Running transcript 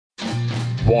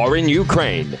war in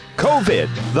Ukraine,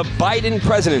 COVID, the Biden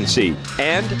presidency,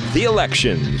 and the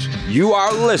elections. You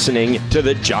are listening to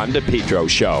The John DePetro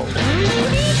Show.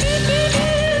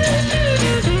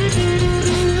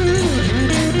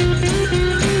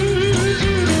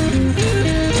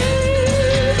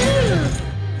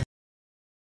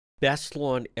 Best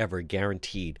lawn ever,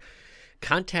 guaranteed.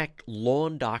 Contact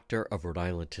Lawn Doctor of Rhode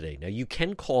Island today. Now, you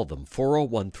can call them,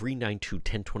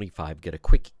 401-392-1025. Get a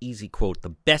quick, easy quote.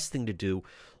 The best thing to do,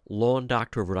 Lawn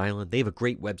Doctor of Rhode Island. They have a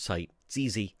great website. It's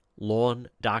easy,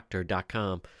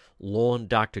 lawndoctor.com,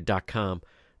 lawndoctor.com.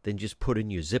 Then just put in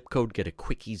your zip code, get a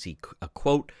quick, easy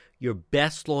quote. Your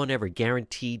best lawn ever,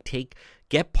 guaranteed.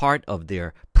 Get part of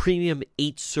their premium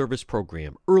 8-service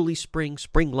program. Early spring,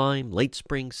 spring lime, late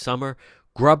spring, summer,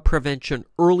 grub prevention,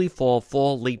 early fall,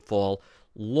 late fall.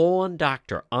 Lawn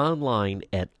Doctor online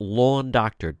at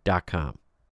lawndoctor.com.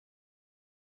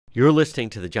 You're listening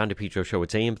to the John DePetro Show.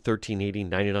 It's AM 1380,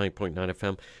 99.9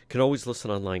 FM. You can always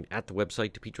listen online at the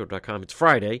website, depetro.com. It's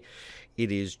Friday. It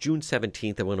is June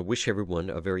 17th. I want to wish everyone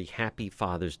a very happy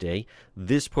Father's Day.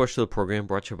 This portion of the program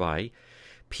brought to you by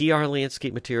PR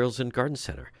Landscape Materials and Garden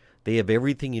Center. They have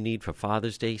everything you need for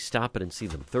Father's Day. Stop it and see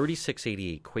them.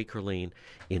 3688 Quaker Lane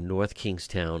in North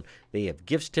Kingstown. They have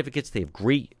gift certificates. They have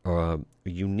great,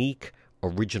 unique,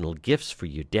 original gifts for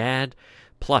your dad.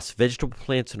 Plus, vegetable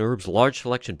plants and herbs, large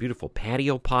selection, beautiful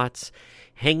patio pots,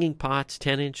 hanging pots,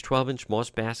 10-inch, 12-inch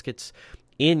moss baskets,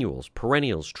 annuals,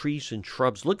 perennials, trees, and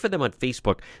shrubs. Look for them on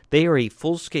Facebook. They are a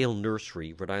full-scale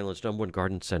nursery, Rhode Island's #1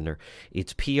 garden center.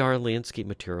 It's PR Landscape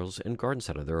Materials and Garden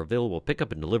Center. They're available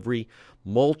pickup and delivery,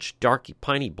 mulch, dark,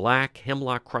 piney black,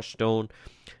 hemlock, crushed stone.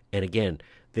 And again,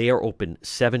 they are open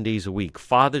 7 days a week.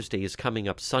 Father's Day is coming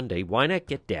up Sunday. Why not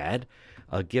get Dad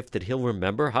a gift that he'll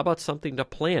remember? How about something to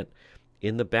plant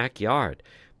in the backyard?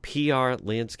 PR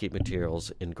Landscape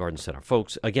Materials and Garden Center.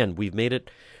 Folks, again, we've made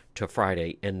it to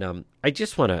Friday, and I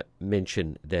just want to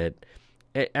mention that,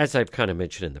 as I've kind of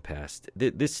mentioned in the past,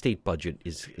 this state budget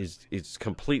is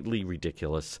completely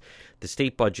ridiculous. The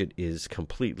state budget is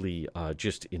completely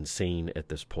just insane at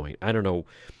this point. I don't know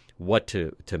what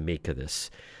to make of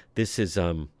this. This is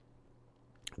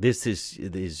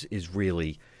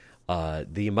really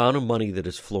the amount of money that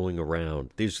is flowing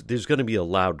around. There's going to be a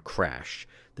loud crash.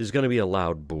 There's going to be a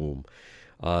loud boom.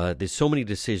 There's so many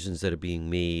decisions that are being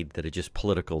made that are just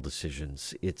political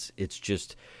decisions. It's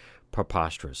just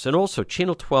preposterous. And also,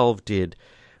 Channel 12 did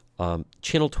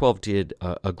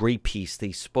a great piece.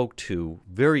 They spoke to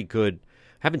very good.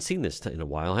 Haven't seen this in a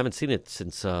while. Haven't seen it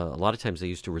since a lot of times they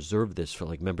used to reserve this for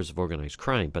like members of organized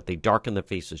crime. But they darken the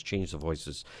faces, change the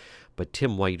voices. But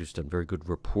Tim White, who's done very good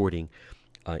reporting,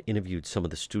 interviewed some of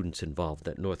the students involved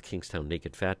at North Kingstown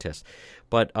Naked Fat Test.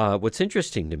 But what's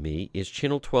interesting to me is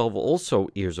Channel 12 also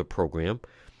airs a program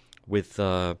with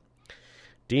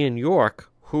Dan York,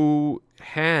 who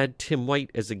had Tim White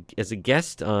as a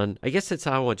guest on, I guess it's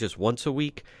just once a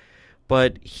week.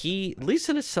 But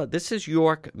this is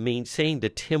York saying to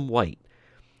Tim White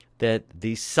that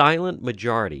the silent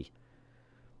majority,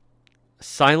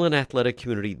 silent athletic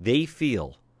community, they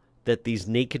feel that these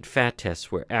naked fat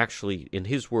tests were actually, in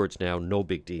his words now, no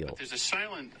big deal. But there's a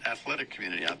silent athletic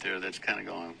community out there that's kind of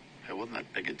going, it wasn't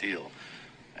that big a deal.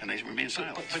 And they remain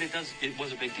silent. But it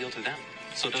was a big deal to them.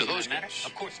 So does it matter?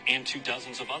 Of course. And to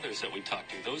dozens of others that we talked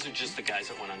to. Those are just the guys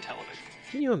that went on television.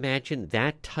 Can you imagine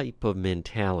that type of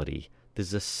mentality?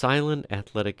 There's a silent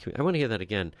athletic community. I want to hear that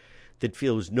again. That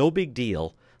feels no big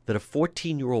deal that a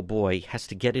 14-year-old boy has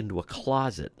to get into a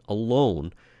closet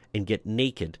alone and get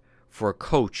naked for a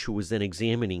coach who was then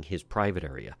examining his private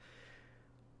area.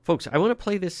 Folks, I want to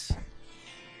play this.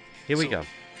 Here we go.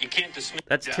 You can't dismiss.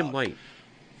 That's Tim White.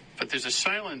 But there's a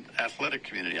silent athletic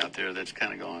community out there that's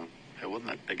kind of going, it wasn't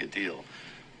that big a deal.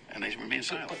 And they remain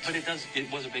silent. But it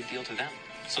was a big deal to them.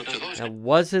 So does it. It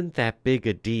wasn't that big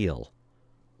a deal.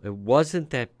 It wasn't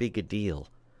that big a deal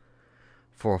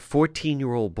for a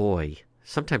 14-year-old boy,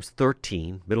 sometimes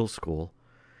 13, middle school,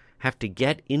 have to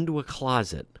get into a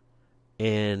closet.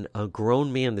 And a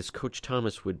grown man, this Coach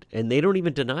Thomas would, and they don't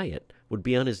even deny it, would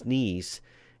be on his knees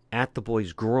at the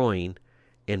boy's groin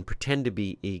and pretend to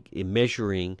be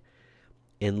measuring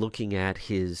and looking at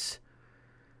his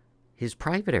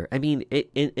private area. I mean,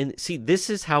 and see, this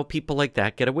is how people like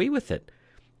that get away with it.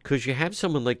 Because you have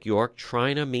someone like York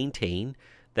trying to maintain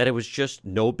that it was just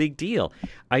no big deal.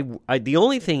 The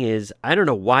only thing is, I don't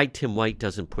know why Tim White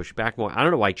doesn't push back more. I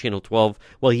don't know why Channel 12,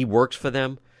 well, he works for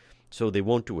them, so they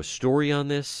won't do a story on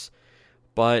this.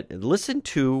 But listen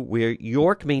to where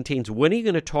York maintains, when are you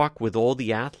going to talk with all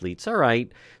the athletes? All right,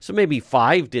 so maybe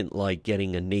 5 didn't like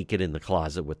getting naked in the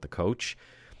closet with the coach.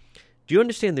 Do you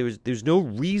understand there's no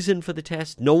reason for the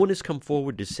test? No one has come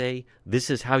forward to say this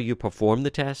is how you perform the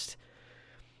test.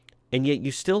 And yet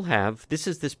you still have,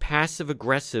 this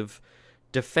passive-aggressive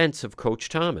defense of Coach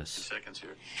Thomas. Seconds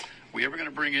here. We ever going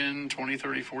to bring in 20,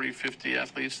 30, 40, 50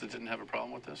 athletes that didn't have a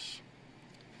problem with this?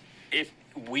 If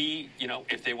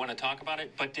they want to talk about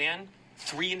it. But, Dan,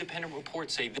 3 independent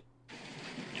reports say this.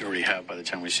 You already have by the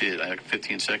time we see it. I have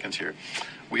 15 seconds here.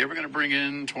 We ever going to bring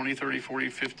in 20, 30, 40,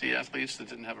 50 athletes that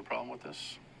didn't have a problem with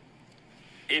this?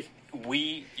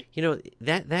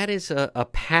 That is a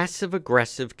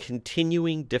passive-aggressive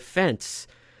continuing defense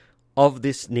of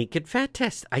this naked fat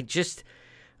test.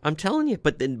 I'm telling you,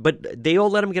 but they all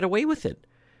let him get away with it.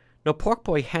 Now, Pork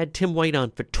Boy had Tim White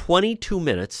on for 22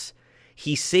 minutes.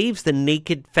 He saves the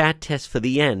naked fat test for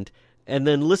the end, and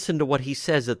then listen to what he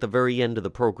says at the very end of the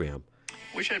program.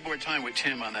 Wish I had more time with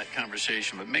Tim on that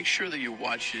conversation, but make sure that you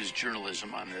watch his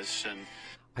journalism on this. And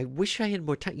I wish I had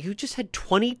more time. You just had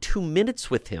 22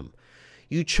 minutes with him.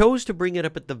 You chose to bring it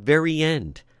up at the very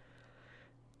end.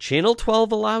 Channel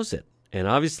 12 allows it, and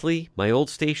obviously my old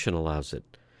station allows it.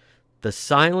 The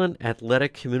silent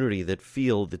athletic community that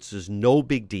feel this is no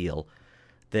big deal,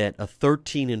 that a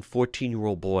 13 and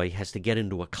 14-year-old boy has to get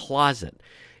into a closet.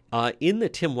 In the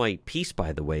Tim White piece,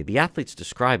 by the way, the athletes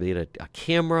described they had a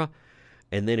camera,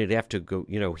 and then it'd have to go,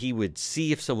 he would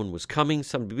see if someone was coming.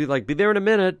 Somebody would be like, be there in a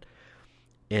minute.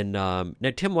 And now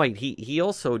Tim White, he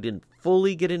also didn't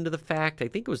fully get into the fact. I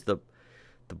think it was the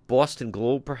Boston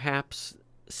Globe, perhaps.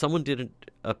 Someone did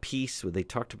a piece where they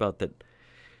talked about that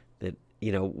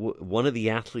one of the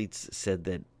athletes said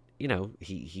that,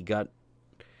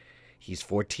 he's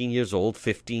 14 years old,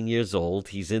 15 years old.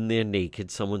 He's in there naked.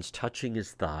 Someone's touching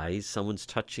his thighs. Someone's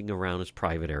touching around his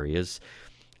private areas.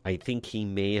 I think he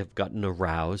may have gotten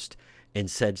aroused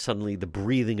and said suddenly the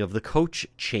breathing of the coach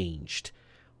changed.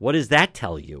 What does that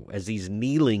tell you as he's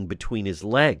kneeling between his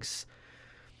legs?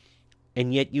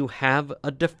 And yet you have a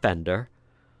defender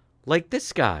like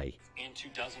this guy. And 2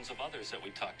 dozens of others that we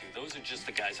talked to. Those are just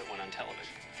the guys that went on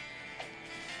television.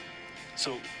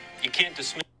 So you can't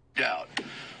dismiss doubt.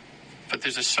 But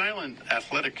there's a silent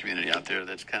athletic community out there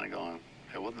that's kind of going,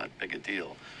 it wasn't that big a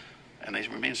deal. And they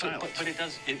remain silent. But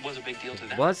it was a big deal to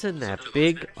them. Wasn't that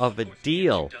big of a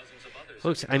deal?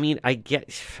 Folks,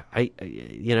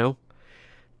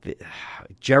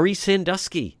 Jerry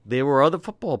Sandusky. There were other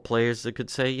football players that could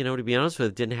say, to be honest with you,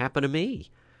 it didn't happen to me.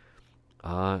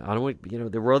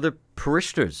 There were other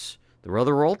parishioners. There were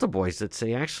other altar boys that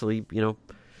say, actually,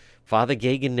 Father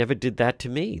Gagan never did that to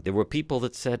me. There were people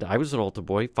that said, I was an altar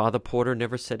boy. Father Porter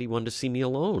never said he wanted to see me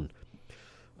alone.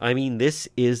 This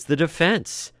is the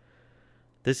defense.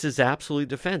 This is absolute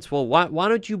defense. Well, why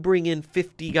don't you bring in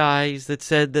 50 guys that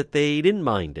said that they didn't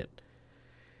mind it?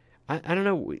 I don't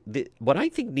know. What I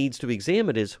think needs to be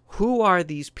examined is who are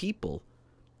these people?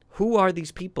 Who are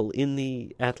these people in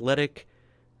the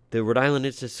Rhode Island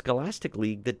Interscholastic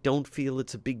League that don't feel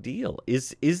it's a big deal?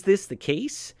 Is this the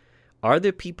case? Are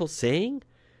there people saying,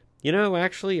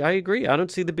 actually, I agree. I don't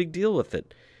see the big deal with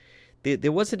it.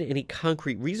 There wasn't any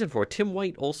concrete reason for it. Tim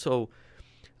White also,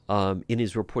 in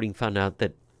his reporting, found out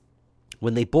that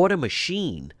when they bought a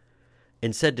machine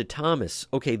and said to Thomas,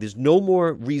 okay, there's no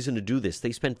more reason to do this.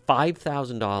 They spent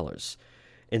 $5,000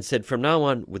 and said from now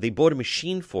on, they bought a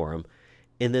machine for him,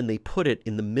 and then they put it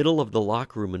in the middle of the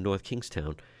locker room in North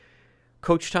Kingstown.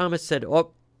 Coach Thomas said,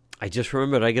 I just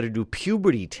remembered I got to do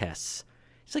puberty tests.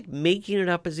 He's like making it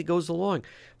up as he goes along.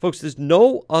 Folks, there's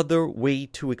no other way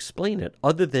to explain it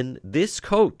other than this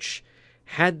coach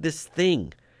had this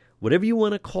thing, whatever you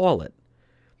want to call it,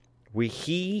 where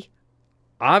he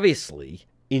obviously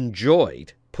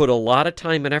enjoyed, put a lot of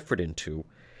time and effort into.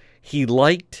 He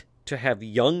liked to have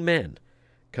young men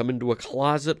come into a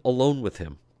closet alone with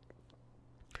him.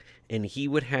 And he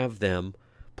would have them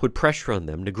put pressure on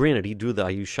them. Now, granted, he'd do the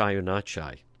are you shy or not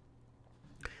shy.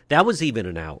 That was even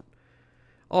an out.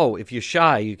 Oh, if you're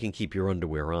shy, you can keep your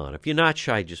underwear on. If you're not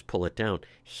shy, just pull it down.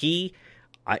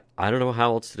 I don't know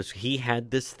how else to describe. He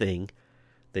had this thing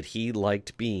that he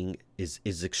liked being is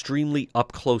extremely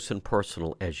up close and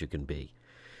personal as you can be.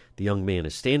 The young man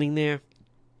is standing there.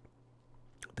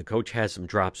 The coach has him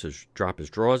drop his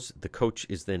drawers. The coach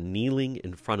is then kneeling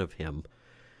in front of him,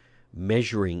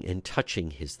 measuring and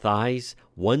touching his thighs.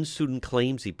 One student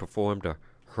claims he performed a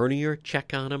hernia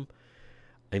check on him.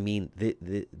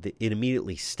 It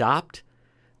immediately stopped.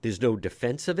 There's no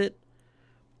defense of it,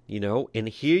 And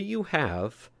here you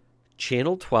have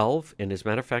Channel 12, and as a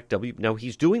matter of fact, now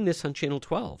he's doing this on Channel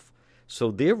 12,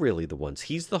 so they're really the ones.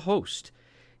 He's the host.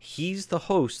 He's the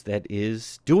host that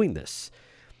is doing this.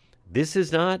 This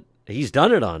is not. He's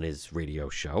done it on his radio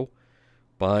show,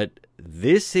 but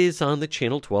this is on the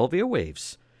Channel 12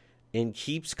 airwaves and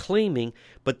keeps claiming,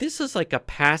 but this is like a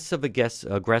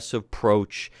passive-aggressive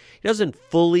approach. He doesn't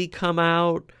fully come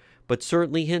out, but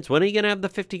certainly hints. When are you going to have the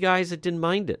 50 guys that didn't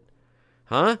mind it?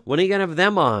 Huh? When are you going to have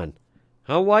them on?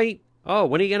 Huh, White? Oh,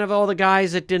 when are you going to have all the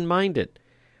guys that didn't mind it?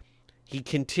 He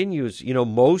continues,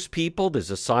 most people,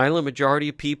 there's a silent majority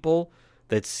of people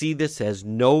that see this as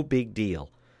no big deal.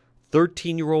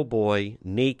 13-year-old boy,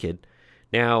 naked.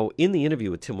 Now, in the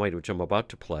interview with Tim White, which I'm about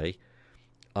to play,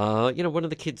 one of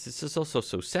the kids, this is also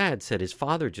so sad, said his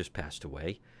father just passed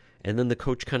away. And then the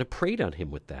coach kind of preyed on him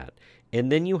with that.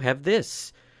 And then you have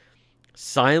this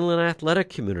silent athletic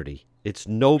community. It's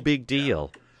no big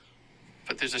deal.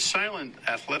 But there's a silent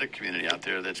athletic community out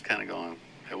there that's kind of going,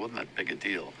 it wasn't that big a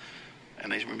deal.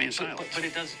 And they remain silent. But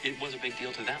it was a big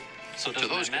deal to them. So does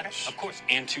those that matter? guys. Of course,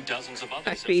 and to dozens of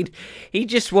others. I mean, he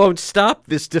just won't stop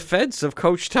this defense of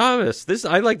Coach Thomas.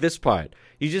 I like this part.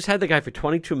 You just had the guy for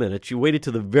 22 minutes. You waited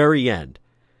to the very end.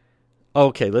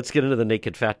 Okay, let's get into the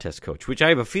naked fat test, Coach, which I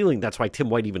have a feeling that's why Tim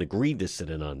White even agreed to sit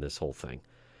in on this whole thing.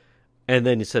 And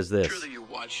then he says this. Make sure that you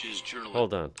watch his journalism.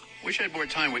 Hold on. Wish I had more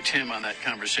time with Tim on that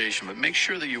conversation, but make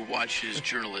sure that you watch his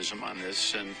journalism on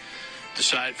this and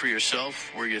decide for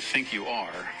yourself where you think you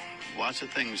are. Lots of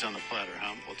things on the platter,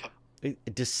 huh? We'll talk.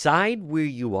 Decide where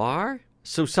you are?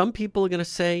 So some people are going to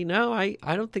say, no, I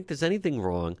don't think there's anything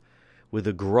wrong with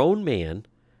a grown man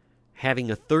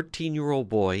having a 13-year-old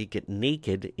boy get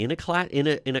naked in a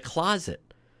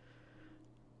closet.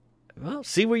 Well,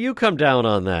 see where you come down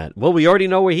on that. Well, we already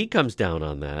know where he comes down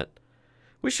on that.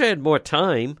 Wish I had more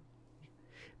time.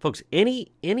 Folks, any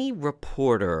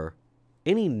reporter,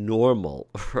 any normal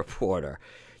reporter,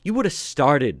 you would have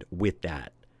started with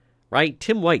that, right?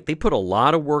 Tim White, they put a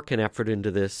lot of work and effort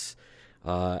into this.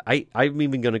 I'm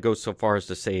even going to go so far as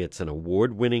to say it's an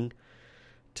award-winning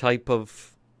type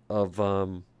of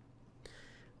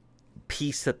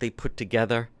piece that they put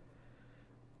together.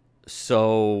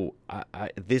 So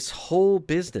this whole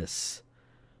business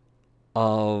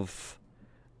of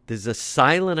there's a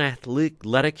silent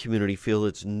athletic community feel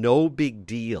it's no big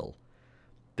deal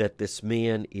that this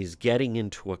man is getting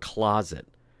into a closet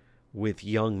with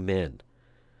young men.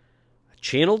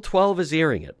 Channel 12 is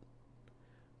airing it.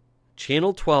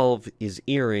 Channel 12 is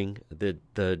airing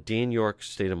the Dan York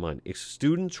State of Mind. If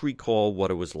students recall what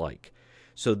it was like.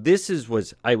 So this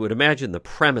was, I would imagine, the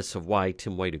premise of why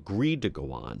Tim White agreed to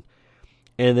go on.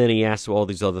 And then he asked all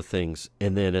these other things.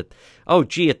 And then, at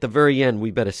the very end, we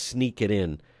better sneak it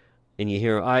in. And you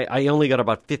hear, I only got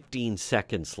about 15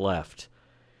 seconds left.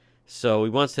 So he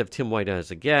wants to have Tim White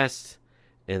as a guest,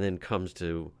 and then comes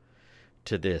to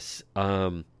this.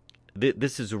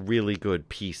 This is a really good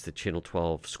piece that Channel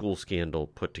 12 School Scandal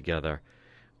put together.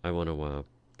 I want to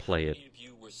play it. Many of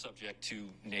you were subject to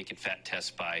naked fat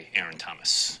tests by Aaron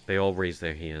Thomas. They all raised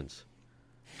their hands.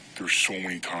 There's so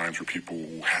many times where people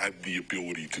had the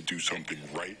ability to do something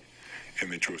right,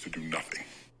 and they chose to do nothing.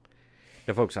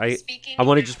 Now, folks, I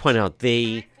want to just point out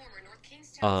they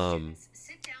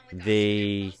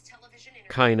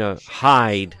kind of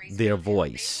hide their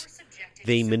voice.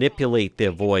 They manipulate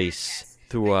their voice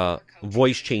through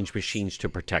voice change machines to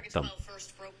protect them.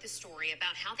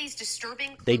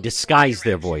 They disguise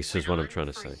their voice, is what I'm trying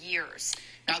to say.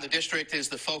 Now, the district is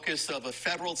the focus of a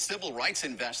federal civil rights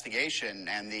investigation,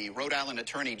 and the Rhode Island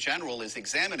Attorney General is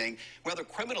examining whether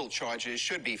criminal charges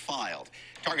should be filed.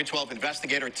 Target 12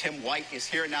 investigator Tim White is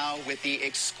here now with the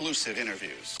exclusive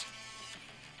interviews.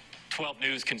 12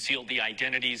 News concealed the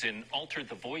identities and altered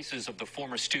the voices of the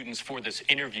former students for this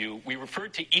interview. We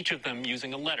referred to each of them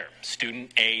using a letter,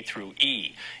 student A through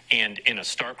E. And in a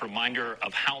stark reminder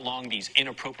of how long these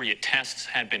inappropriate tests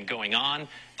had been going on,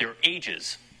 their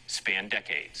ages span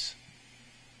decades.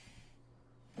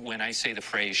 When I say the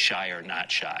phrase shy or not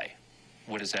shy,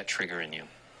 what does that trigger in you?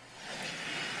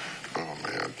 Oh,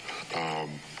 man.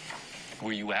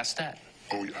 Were you asked that?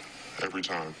 Oh, yeah. Every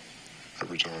time.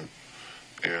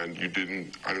 And I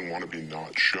didn't want to be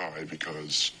not shy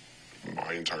because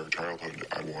my entire childhood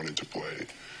I wanted to play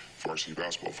varsity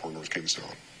basketball for North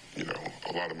Kingstown. You know,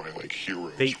 a lot of my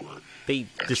heroes were. They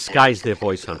disguise their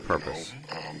voice on purpose.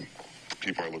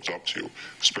 People I looked up to,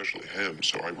 especially him.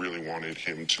 So I really wanted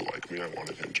him to like me. I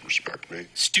wanted him to respect me.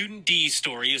 Student D's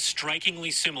story is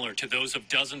strikingly similar to those of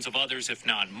dozens of others, if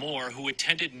not more, who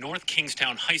attended North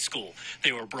Kingstown High School.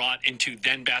 They were brought into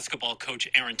then basketball coach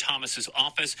Aaron Thomas's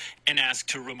office and asked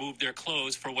to remove their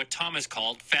clothes for what Thomas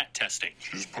called fat testing.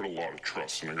 She just put a lot of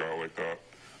trust in a guy like that.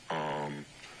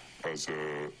 As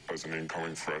an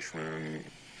incoming freshman,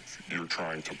 you're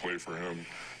trying to play for him.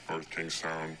 North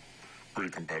Kingstown, pretty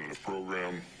competitive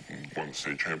program, won the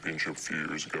state championship a few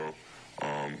years ago.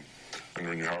 And And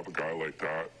when you have a guy like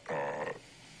that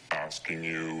asking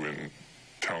you and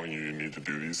telling you need to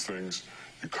do these things,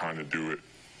 you kind of do it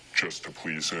just to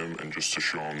please him and just to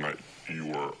show him that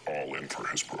you are all in for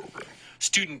his program.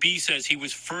 Student B says he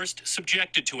was first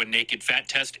subjected to a naked fat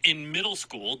test in middle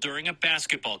school during a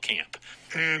basketball camp.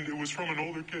 And it was from an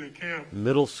older kid at camp.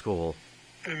 Middle school.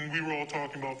 And we were all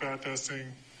talking about fat testing,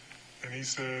 and he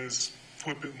says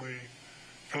flippantly,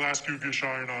 he'll ask you if you're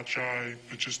shy or not shy,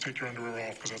 but just take your underwear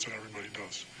off because that's what everybody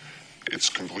does. It's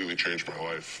completely changed my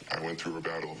life. I went through a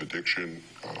battle of addiction.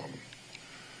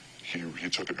 He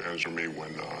took advantage of me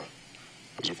when it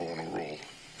was a vulnerable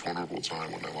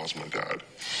time when I lost my dad.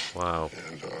 Wow.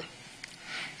 And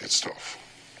it's tough.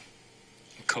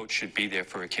 Coach should be there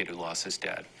for a kid who lost his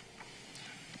dad.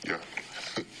 Yeah.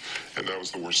 And that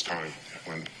was the worst time.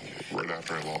 Right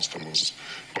after I lost him was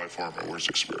by far my worst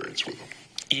experience with him.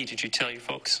 E, did you tell your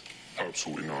folks?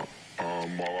 Absolutely not.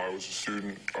 While I was a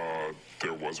student,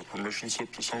 there was a permission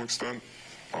slip to some extent.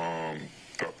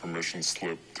 That permission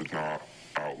slip did not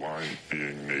outline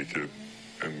being naked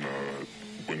in the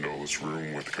windowless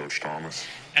room with Coach Thomas.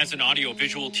 As an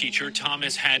audiovisual teacher,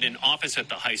 Thomas had an office at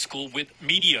the high school with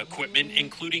media equipment,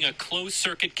 including a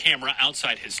closed-circuit camera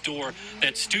outside his door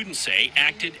that students say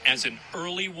acted as an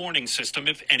early warning system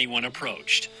if anyone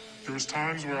approached. There was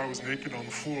times where I was naked on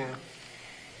the floor,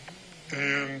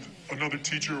 and another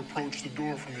teacher approached the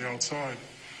door from the outside,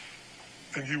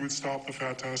 and he would stop the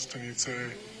fat test and he'd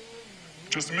say,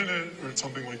 "Just a minute," or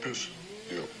something like this.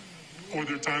 Yep. Or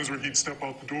there are times where he'd step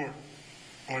out the door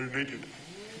while you're naked,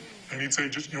 and he'd say,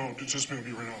 just a minute,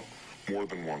 be right out. More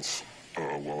than once,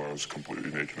 while I was completely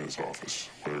naked in his office,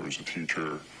 whether it was a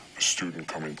teacher, a student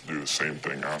coming to do the same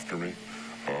thing after me,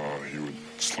 he would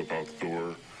slip out the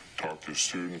door, talk to a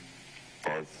student,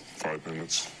 five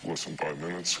minutes, listen 5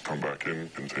 minutes, come back in,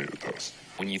 continue the test.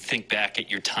 When you think back at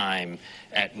your time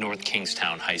at North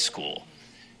Kingstown High School,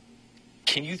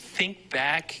 can you think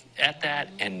back at that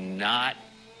and not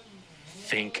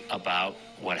think about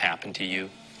what happened to you?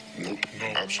 Nope,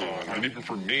 absolutely not. And even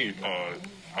for me,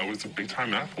 I was a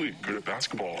big-time athlete, good at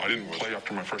basketball. I didn't play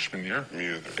after my freshman year. Me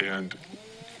either. And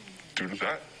due to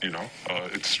that,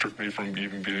 it stripped me from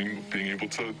even being able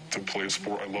to play a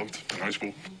sport I loved in high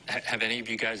school. Have any of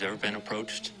you guys ever been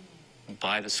approached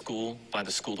by the school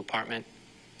department,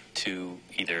 to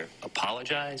either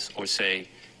apologize or say,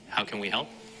 how can we help?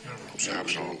 Never.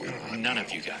 Absolutely not. None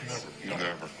of you guys.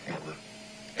 Never.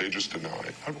 They just deny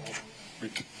it.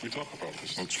 We talk about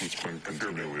this. That's what's been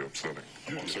continually upsetting.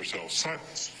 Amongst ourselves.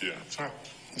 Silence. Yeah.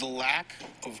 Silence. The lack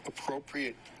of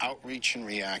appropriate outreach and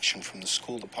reaction from the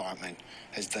school department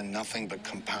has done nothing but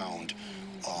compound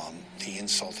the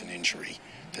insult and injury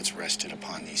that's rested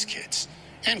upon these kids.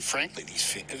 And frankly, these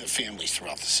families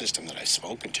throughout the system that I've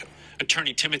spoken to.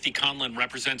 Attorney Timothy Conlon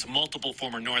represents multiple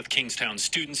former North Kingstown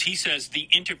students. He says the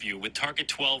interview with Target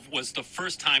 12 was the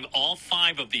first time all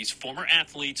 5 of these former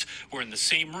athletes were in the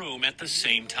same room at the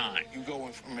same time. You go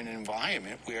from an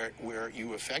environment where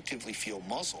you effectively feel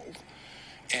muzzled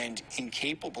and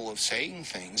incapable of saying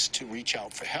things to reach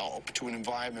out for help, to an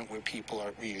environment where people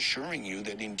are reassuring you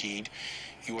that indeed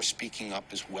your speaking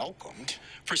up is welcomed.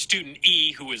 For student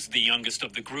E, who is the youngest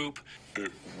of the group,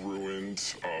 It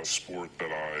ruined a sport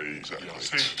that I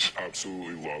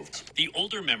absolutely loved. the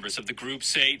older members of the group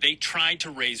say they tried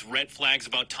to raise red flags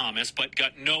about Thomas but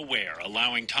got nowhere,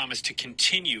 allowing Thomas to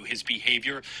continue his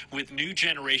behavior with new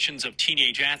generations of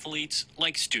teenage athletes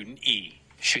like student E.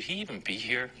 Should he even be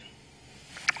here?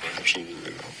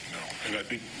 Absolutely not. No. And I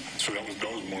think, so that was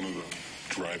one of the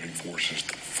driving forces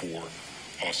for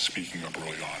us speaking up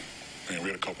early on. And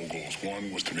we had a couple goals.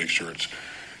 One was to make sure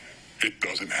it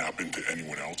doesn't happen to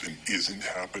anyone else and isn't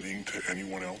happening to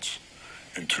anyone else.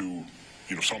 And 2,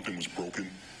 something was broken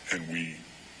and we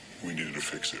needed to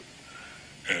fix it.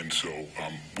 And so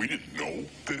we didn't know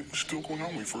that it was still going on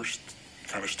when we first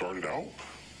kind of started out,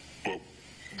 but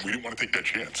we didn't want to take that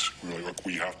chance. We were like,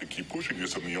 we have to keep pushing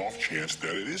this on the off chance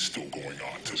that it is still going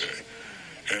on today.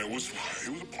 And it was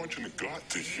a punch in the gut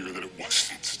to hear that it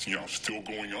wasn't, still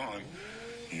going on,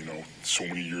 so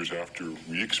many years after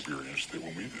we experienced it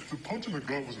when we did. The punch in the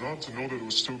gut was not to know that it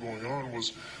was still going on,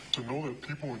 was to know that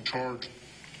people in charge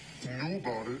knew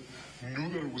about it, knew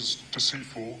that it was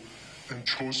deceitful, and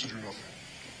chose to do nothing.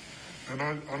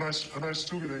 And I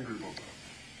still get angry about that.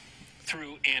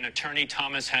 Through an attorney,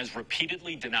 Thomas has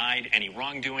repeatedly denied any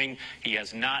wrongdoing. He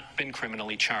has not been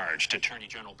criminally charged. Attorney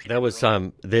General Peter That was,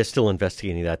 they're still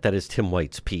investigating that. That is Tim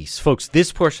White's piece. Folks,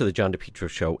 this portion of the John DePietro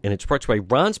Show, and it's brought to you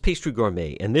by Ron's Pastry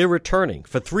Gourmet, and they're returning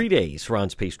for 3 days,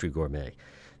 Ron's Pastry Gourmet.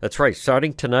 That's right,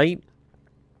 starting tonight,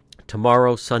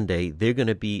 tomorrow, Sunday, they're going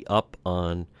to be up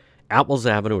on Atwells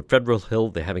Avenue at Federal Hill.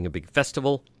 They're having a big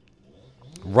festival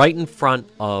right in front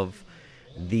of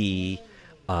the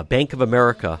Bank of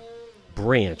America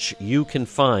branch. You can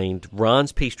find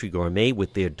Ron's Pastry Gourmet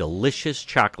with their delicious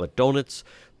chocolate donuts,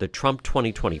 the Trump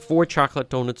 2024 chocolate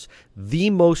donuts, the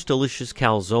most delicious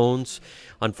calzones.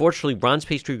 Unfortunately, Ron's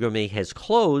Pastry Gourmet has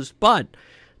closed, but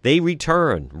they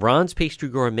return. Ron's Pastry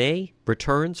Gourmet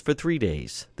returns for 3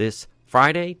 days. This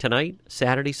Friday, tonight,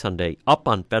 Saturday, Sunday, up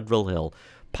on Federal Hill.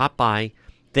 Pop by.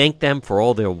 Thank them for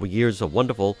all their years of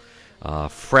wonderful,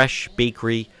 fresh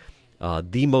bakery,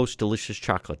 the most delicious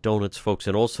chocolate donuts, folks.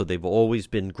 And also, they've always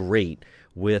been great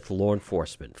with law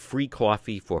enforcement. Free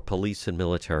coffee for police and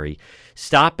military.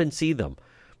 Stop and see them.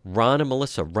 Ron and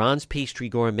Melissa, Ron's Pastry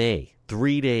Gourmet,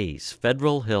 3 days.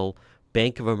 Federal Hill,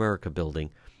 Bank of America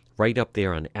building, right up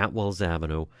there on Atwells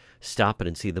Avenue. Stop it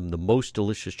and see them. The most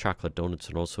delicious chocolate donuts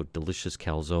and also delicious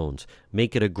calzones.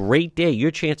 Make it a great day.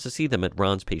 Your chance to see them at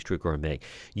Ron's Pastry Gourmet.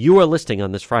 You are listening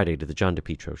on this Friday to the John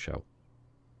DePetro Show.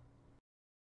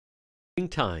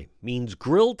 Springtime means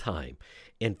grill time.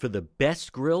 And for the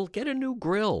best grill, get a new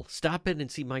grill. Stop in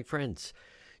and see my friends.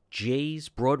 Jay's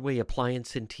Broadway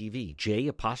Appliance and TV.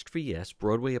 J''S,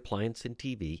 Broadway Appliance and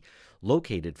TV,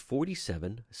 located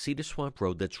 47 Cedar Swamp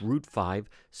Road. That's Route 5,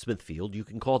 Smithfield. You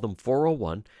can call them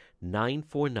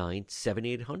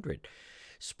 401-949-7800.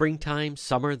 Springtime,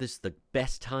 summer, this is the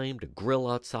best time to grill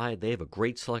outside. They have a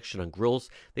great selection on grills.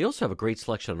 They also have a great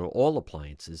selection on all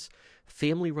appliances.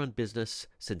 Family-run business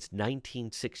since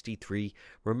 1963.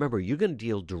 Remember, you're going to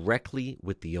deal directly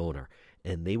with the owner,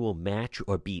 and they will match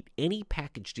or beat any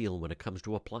package deal when it comes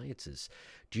to appliances.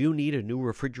 Do you need a new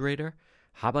refrigerator?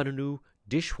 How about a new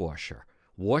dishwasher,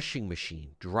 washing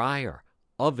machine, dryer,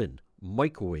 oven,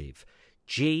 microwave?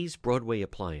 Jay's Broadway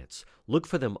Appliance. Look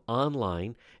for them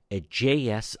online at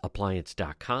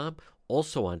jsappliance.com.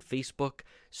 Also on Facebook.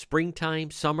 Springtime,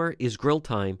 summer is grill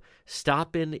time.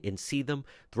 Stop in and see them.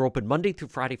 They're open Monday through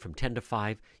Friday from 10 to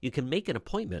 5. You can make an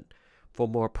appointment for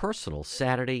more personal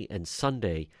Saturday and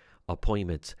Sunday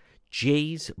appointments.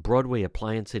 Jay's Broadway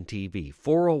Appliance and TV,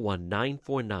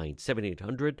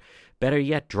 401-949-7800. Better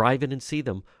yet, drive in and see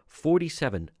them,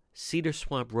 47 Cedar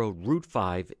Swamp Road, Route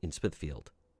 5 in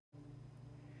Smithfield.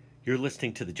 You're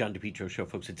listening to the John DePetro Show,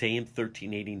 folks. It's AM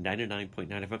 1380,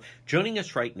 99.9 FM. Joining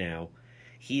us right now,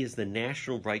 he is the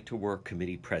National Right to Work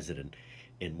Committee president,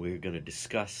 and we're going to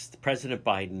discuss President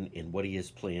Biden and what he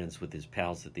has plans with his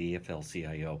pals at the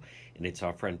AFL-CIO, and it's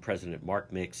our friend President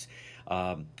Mark Mix.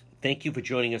 Thank you for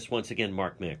joining us once again,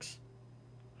 Mark Mix.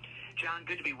 John,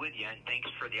 good to be with you, and thanks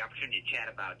for the opportunity to chat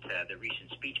about the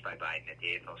recent speech by Biden at the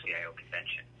AFL-CIO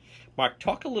convention. Mark,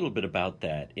 talk a little bit about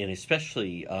that, and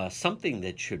especially something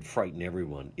that should frighten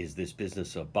everyone is this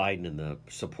business of Biden and the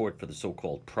support for the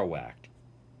so-called PRO Act.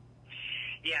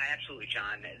 Yeah, absolutely,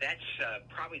 John. That's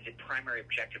probably the primary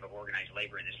objective of organized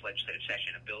labor in this legislative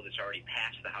session, a bill that's already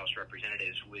passed the House of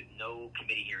Representatives with no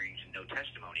committee hearings and no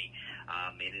testimony.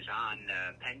 It is on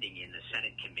pending in the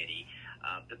Senate committee.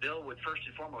 The bill would first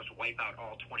and foremost wipe out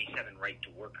all 27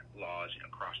 right-to-work laws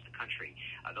across the country.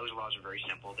 Those laws are very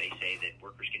simple. They say that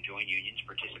workers can join unions,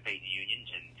 participate in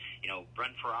unions, and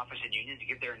run for office in unions and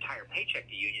give their entire paycheck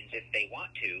to unions if they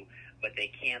want to, but they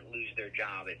can't lose their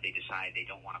job if they decide they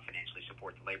don't want to financially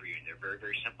support the labor union. They're very,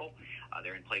 very simple.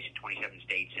 They're in place in 27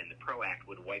 states, and the PRO Act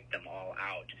would wipe them all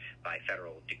out by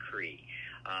federal decree.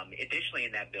 Additionally,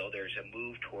 in that bill, there's a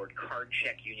move toward card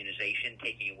check unionization,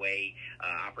 taking away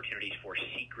opportunities for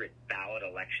secret ballot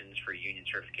elections for union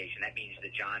certification. That means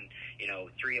that, John,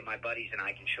 3 of my buddies and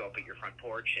I can show up at your front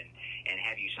porch and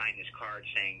have you sign this card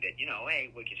saying that, hey,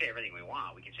 we can say everything we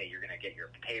want. We can say you're going to get your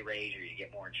pay raise or you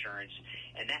get more insurance.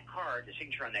 And that card, the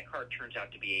signature on that card turns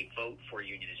out to be a vote for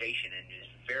unionization and is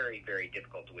very, very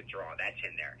difficult to withdraw. That's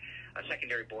in there.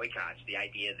 Secondary boycotts, the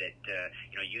idea that,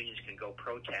 unions can go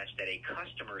protest at a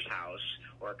customer's house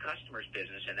or a customer's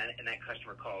business, and that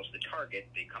customer calls the target,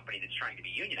 the company that's trying to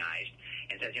be unionized,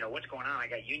 and says, what's going on?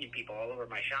 I got union people all over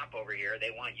my shop over here.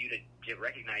 They want you to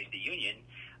recognize the union.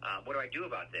 What do I do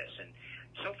about this? And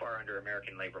so far under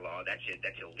American labor law, that's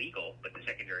illegal, but the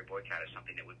secondary boycott is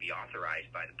something that would be authorized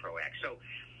by the PRO Act. So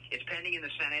it's pending in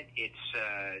the Senate.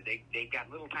 They've got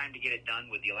little time to get it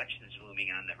done with the elections looming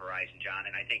on the horizon, John.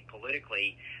 And I think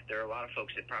politically, there are a lot of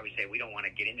folks that probably say, we don't want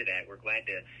to get into that. We're glad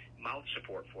to mouth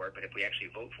support for it, but if we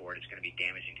actually vote for it, it's going to be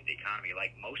damaging to the economy,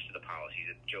 like most of the policies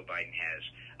that Joe Biden has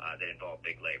that involve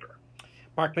big labor.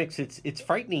 Mark Mix, it's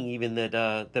frightening even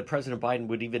that President Biden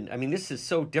would even, this is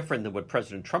so different than what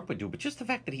President Trump would do, but just the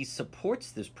fact that he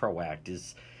supports this PRO Act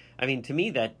is, to me,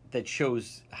 that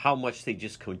shows how much they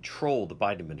just control the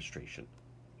Biden administration.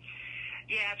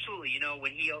 Yeah, absolutely.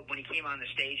 When he came on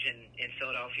the stage in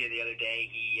Philadelphia the other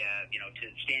day, he to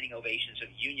standing ovations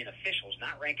of union officials,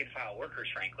 not rank and file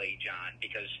workers, frankly, John,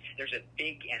 because there's a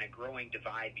big and a growing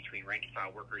divide between rank and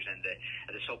file workers and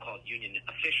the so-called union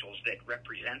officials that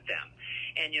represent them.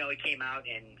 And he came out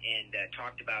and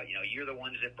talked about you're the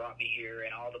ones that brought me here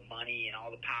and all the money and all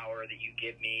the power that you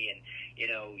give me, and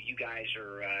you guys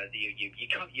are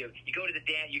you go to the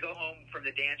dance, you go home from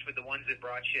the dance with the ones that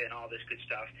brought you and all this good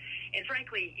stuff. And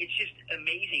frankly, it's just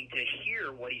amazing to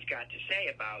hear what he's got to say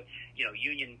about,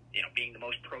 union, being the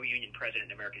most pro-union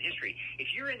president in American history.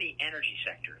 If you're in the energy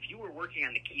sector, if you were working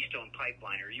on the Keystone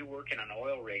Pipeline, or you're working on an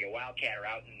oil rig, a wildcat, or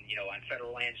out in, on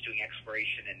federal lands doing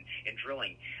exploration and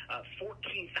drilling,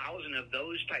 14,000 of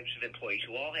those types of employees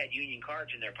who all had union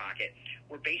cards in their pocket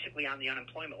were basically on the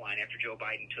unemployment line after Joe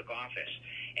Biden took office.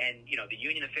 And, the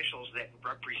union officials that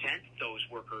represent those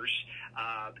workers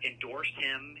endorsed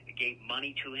him, gave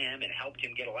money to him, and helped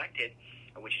him get elected,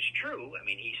 which is true. I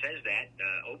mean, he says that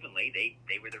openly.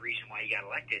 They were the reason why he got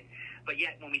elected. But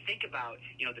yet, when we think about,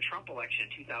 the Trump election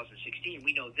in 2016,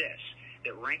 we know this,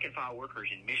 that rank-and-file workers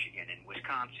in Michigan and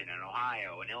Wisconsin and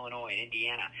Ohio and Illinois and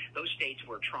Indiana, those states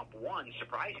where Trump won,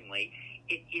 surprisingly,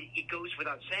 it goes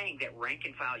without saying that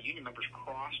rank-and-file union members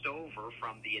crossed over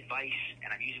from the advice, and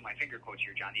I'm using my finger quotes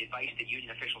here, John, the advice that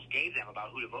union officials gave them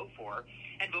about who to vote for,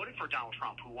 and voted for Donald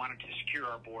Trump, who wanted to secure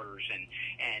our borders and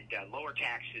lower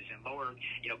taxes and lower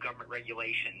government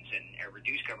regulations and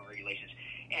reduce government regulations.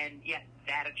 And yet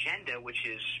that agenda, which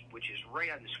is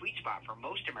right on the sweet spot for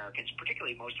most Americans,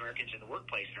 particularly most Americans in the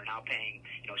workplace that are now paying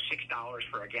 $6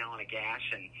 for a gallon of gas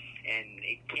and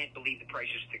they can't believe the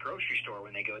prices at the grocery store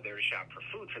when they go there to shop for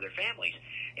food for their families.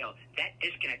 That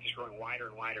disconnect is growing wider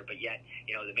and wider. But yet,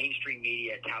 the mainstream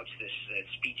media touts this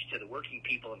speech to the working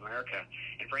people of America.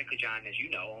 And frankly, John, as you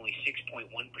know, only 6.1%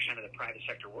 of the private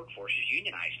sector workforce is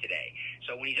unionized today.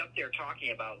 So when he's up there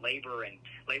talking about labor and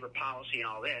labor policy and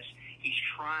all this, he's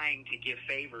trying to give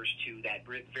favors to that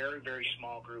very, very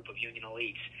small group of union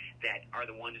elites that are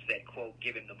the ones that, quote,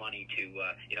 give him the money to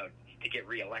get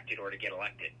reelected or to get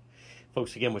elected.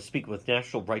 Folks, again, we're speaking with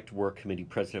National Right to Work Committee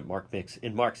President Mark Mix.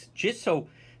 And Mark, just so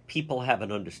people have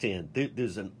an understand,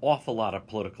 there's an awful lot of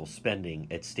political spending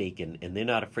at stake, and they're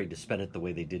not afraid to spend it the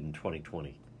way they did in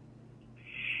 2020.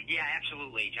 Yeah,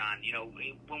 absolutely, John.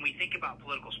 When we think about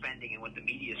political spending and what the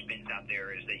media spins out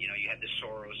there is that, you have the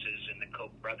Soroses and the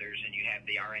Koch brothers, and you have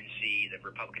the RNC, the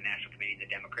Republican National Committee,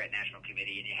 the Democrat National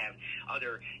Committee, and you have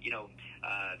other,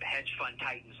 hedge fund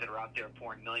titans that are out there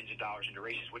pouring millions of dollars into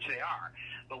races, which they are.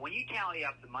 But when you tally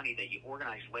up the money that you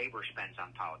organized labor spends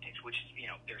on politics, which,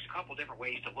 there's a couple different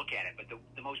ways to look at it, but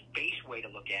the most base way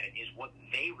to look at it is what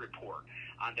they report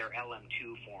on their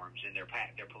LM2 forms and their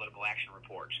political action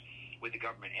reports with the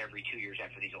government every 2 years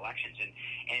after these elections. And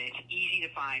it's easy to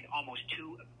find almost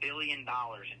 $2 billion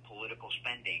in political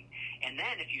spending. And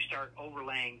then if you start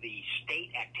overlaying the state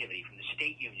activity from the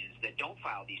state unions that don't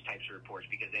file these types of reports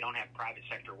because they don't have private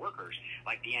sector workers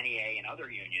like the NEA and other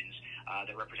unions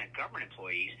that represent government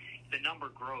employees, the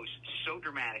number grows so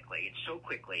dramatically and so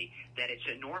quickly that it's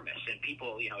enormous, and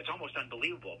people, it's almost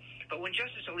unbelievable. But when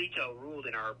Justice Alito ruled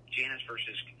in our Janus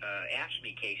versus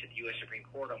AFSCME case at the U.S. Supreme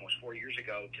Court almost 4 years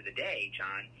ago to the day,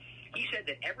 John, he said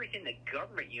that everything that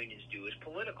government unions do is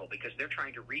political because they're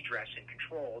trying to redress and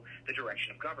control the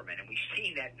direction of government. And we've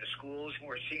seen that in the schools, and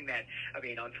we're seeing that,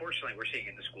 unfortunately, we're seeing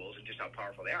it in the schools and just how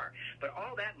powerful they are. But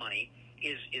all that money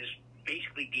is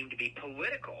basically deemed to be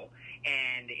political,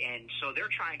 and so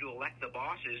they're trying to elect the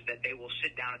bosses that they will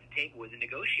sit down at the table with and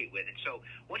negotiate with. And so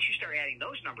once you start adding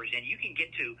those numbers in, you can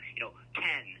get to 10,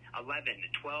 11,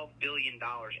 $12 billion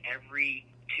every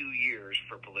 2 years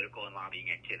for political and lobbying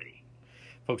activity.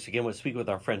 Folks, again, we're speaking with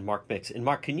our friend Mark Mix. And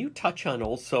Mark, can you touch on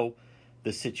also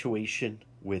the situation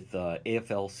with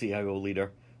AFL-CIO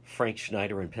leader Frank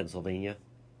Schneider in Pennsylvania?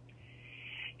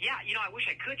 Yeah, I wish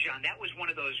I could, John. That was one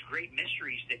of those great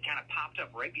mysteries that kind of popped up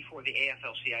right before the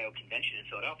AFL-CIO convention in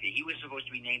Philadelphia. He was supposed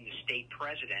to be named the state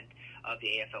president of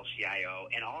the AFL-CIO,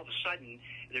 and all of a sudden,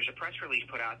 there's a press release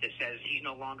put out that says he's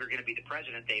no longer going to be the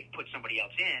president. They've put somebody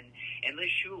else in, and Liz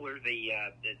Shuler, the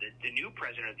new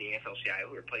president of the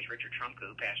AFL-CIO, who replaced Richard Trumka,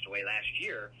 who passed away last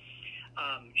year,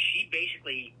 she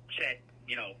basically said,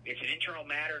 it's an internal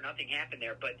matter, nothing happened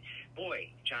there. But, boy,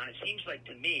 John, it seems like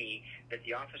to me that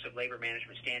the Office of Labor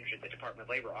Management Standards at the Department of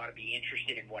Labor ought to be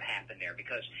interested in what happened there,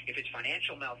 because if it's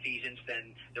financial malfeasance,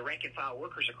 then the rank-and-file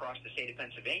workers across the state of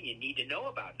Pennsylvania need to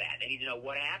know about that. They need to know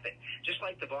what happened. Just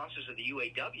like the bosses of the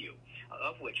UAW,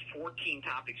 of which 14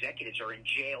 top executives are in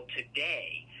jail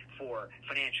today for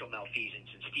financial malfeasance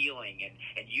and stealing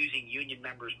and using union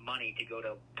members' money to go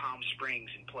to Palm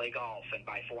Springs and play golf and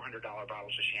buy $400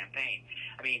 bottles of champagne.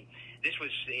 I mean, it's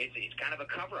kind of a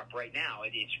cover-up right now.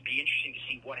 It's be interesting to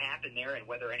see what happened there and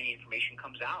whether any information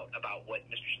comes out about what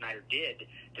Mr. Snyder did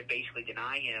to basically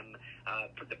deny him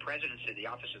the presidency, the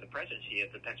office of the presidency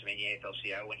of the Pennsylvania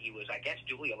AFL-CIO when he was, I guess,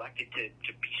 duly elected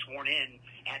to be sworn in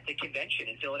at the convention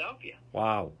in Philadelphia.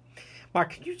 Wow.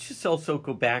 Mark, can you just also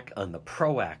go back on the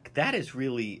PRO Act? That is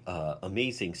really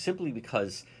amazing, simply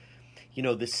because, you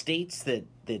know, the states that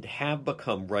have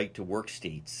become right-to-work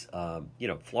states, you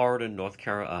know, Florida, North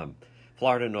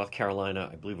Carolina,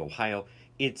 I believe Ohio,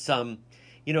 it's,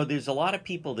 you know, there's a lot of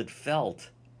people that felt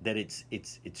that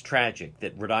it's tragic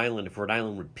that Rhode Island, if Rhode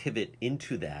Island would pivot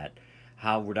into that,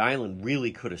 how Rhode Island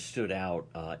really could have stood out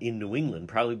in New England,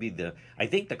 probably be I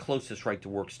think the closest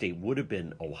right-to-work state would have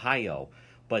been Ohio.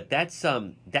 But that's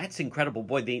incredible.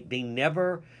 Boy, they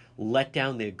never let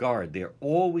down their guard. They're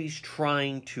always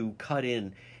trying to cut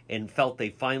in, and felt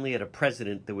they finally had a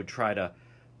president that would try to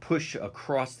push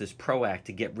across this PRO Act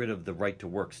to get rid of the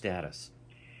right-to-work status.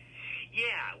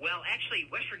 Yeah, well, actually,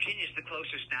 West Virginia is the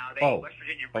closest now. West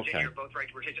Virginia and Virginia are both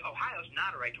right-to-work states. Ohio's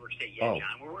not a right-to-work state yet,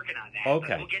 John. We're working on that.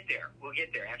 Okay. But we'll get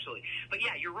there, absolutely. But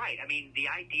yeah, you're right. I mean, the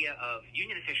idea of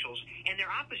union officials and their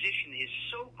opposition is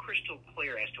so crystal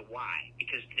clear as to why,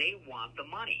 because they want the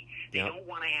money. They don't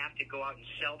want to have to go out and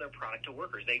sell their product to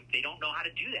workers. They don't know how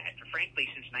to do that. Frankly,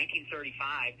 since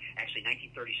 1935, actually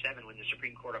 1937, when the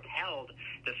Supreme Court upheld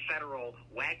the federal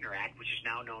Wagner Act, which is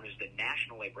now known as the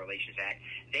National Labor Relations Act,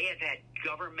 they have had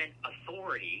government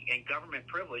authority and government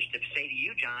privilege to say to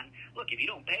you, John, look, if you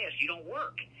don't pay us, you don't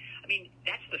work. I mean,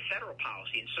 that's the federal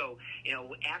policy. And so, you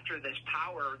know, after this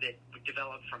power that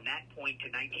developed from that point to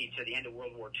the end of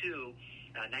World War II,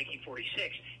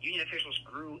 1946, union officials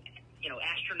grew, you know,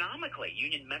 astronomically.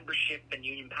 Union membership and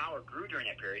union power grew during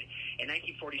that period. In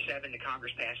 1947, the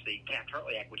Congress passed the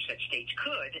Taft-Hartley Act, which said states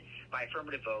could, by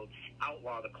affirmative vote,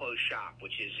 outlaw the closed shop,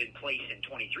 which is in place in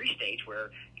 23 states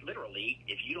where, literally,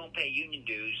 if you don't pay union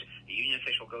dues, the union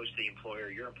official goes to the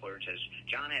employer, your employer, and says,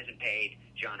 John hasn't paid,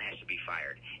 John has to be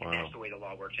fired. And that's the way the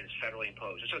law works, and it's federally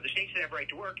imposed. And so the states that have right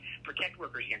to work protect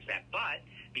workers against that. But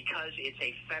because it's a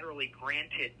federally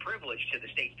granted privilege to the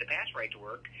states to pass right to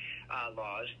work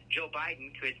laws, Joe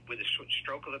Biden could, with a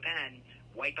stroke of a pen,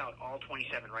 wipe out all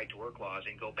 27 right-to-work laws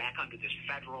and go back under this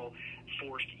federal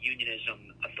forced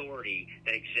unionism authority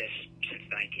that exists since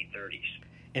the 1930s.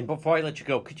 And before I let you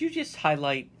go, could you just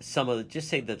highlight some of just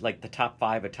say that, like, the top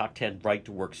 5 or top 10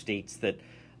 right-to-work states that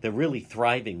they're really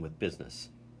thriving with business?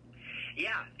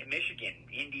 Yeah, in Michigan,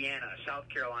 Indiana, South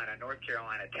Carolina, North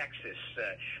Carolina, Texas,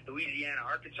 Louisiana,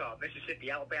 Arkansas, Mississippi,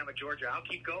 Alabama, Georgia. I'll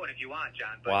keep going if you want,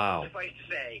 John. But suffice to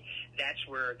say, that's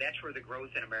where the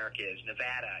growth in America is.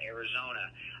 Nevada,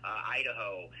 Arizona,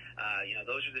 Idaho. You know,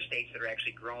 those are the states that are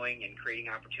actually growing and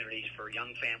creating opportunities for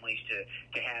young families to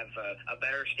have a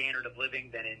better standard of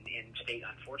living than in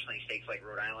unfortunately, states like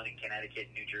Rhode Island and Connecticut,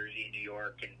 New Jersey, New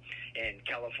York, and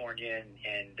California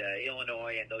and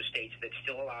Illinois, and those states that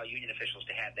still allow union officials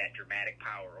to have that dramatic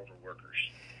power over workers.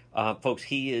 Folks,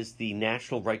 he is the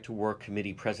National Right to Work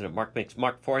Committee President, Mark Mix.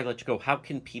 Mark, before I let you go, how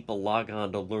can people log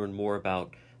on to learn more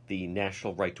about the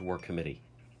National Right to Work Committee?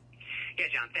 Yeah,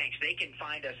 John, thanks. They can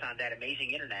find us on that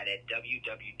amazing internet at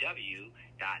www.nrtwc.org.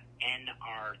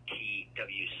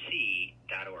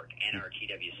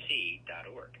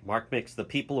 nrtwc.org. Mark Mix, the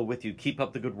people are with you. Keep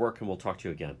up the good work, and we'll talk to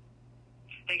you again.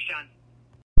 Thanks, John.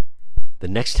 The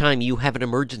next time you have an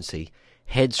emergency,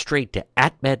 head straight to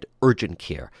AtMed Urgent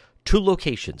Care. 2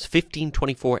 locations,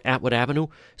 1524 Atwood Avenue,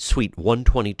 Suite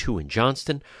 122 in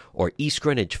Johnston, or East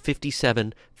Greenwich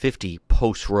 5750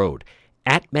 Post Road.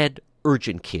 AtMed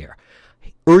Urgent Care.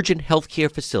 Urgent health care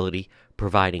facility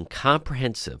providing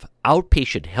comprehensive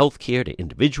outpatient health care to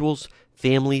individuals,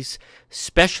 families,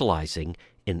 specializing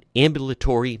in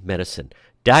ambulatory medicine,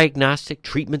 diagnostic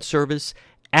treatment service.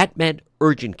 AtMed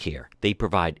Urgent Care. They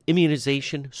provide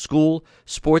immunization, school,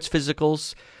 sports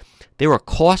physicals. They're a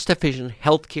cost-efficient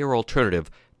healthcare alternative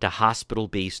to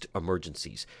hospital-based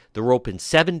emergencies. They're open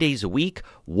 7 days a week,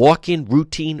 walk-in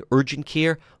routine urgent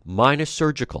care, minor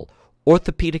surgical,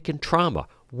 orthopedic and trauma,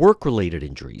 work-related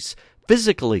injuries,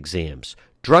 physical exams,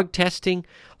 drug testing,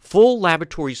 full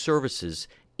laboratory services,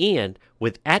 and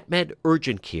with AtMed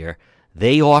Urgent Care,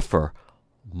 they offer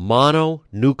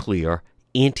mononuclear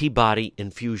antibody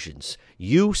infusions.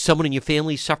 You, someone in your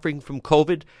family suffering from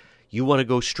COVID, you want to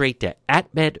go straight to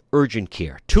AtMed Urgent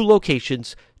Care. 2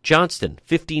 locations, Johnston,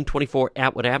 1524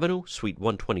 Atwood Avenue, Suite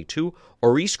 122,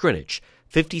 or East Greenwich,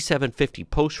 5750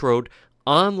 Post Road,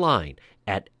 online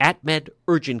at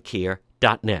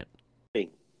atmedurgentcare.net.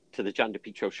 to the John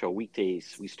DePietro Show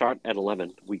weekdays. We start at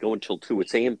 11. We go until 2.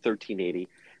 It's AM 1380,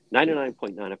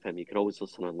 99.9 FM. You can always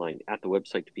listen online at the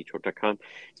website, DePietro.com.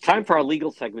 It's time for our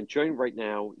legal segment. Joining right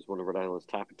now is one of Rhode Island's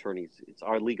top attorneys. It's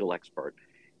our legal expert.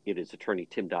 It is attorney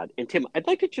Tim Dodd. And Tim, I'd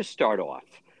like to just start off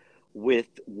with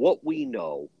what we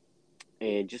know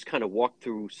and just kind of walk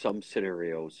through some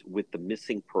scenarios with the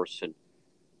missing person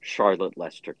Charlotte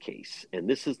Lester case. And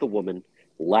this is the woman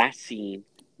last seen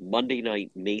Monday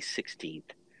night, May 16th.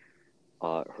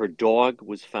 Her dog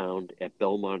was found at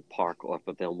Belmont Park off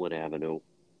of Elmwood Avenue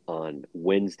on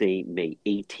Wednesday, May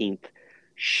 18th.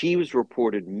 She was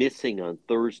reported missing on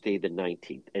Thursday, the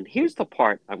 19th. And here's the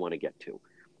part I want to get to,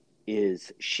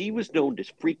 is she was known to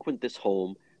frequent this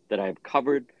home that I've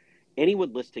covered.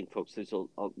 Anyone listening, folks,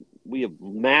 we have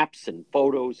maps and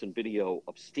photos and video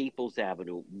of Staples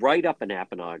Avenue, right up in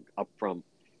Apponaug, up from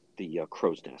the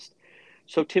Crow's Nest.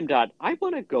 So, Tim Dodd, I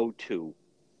want to go to,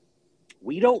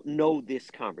 we don't know this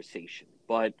conversation,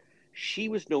 but she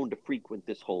was known to frequent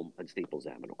this home on Staples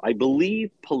Avenue. I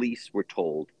believe police were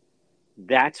told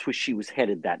that's where she was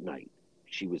headed that night.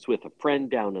 She was with a friend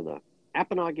down in the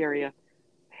Apponaug area,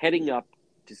 heading up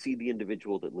to see the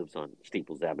individual that lives on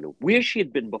Staples Avenue, where she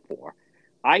had been before.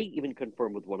 I even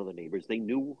confirmed with one of the neighbors. They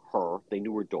knew her. They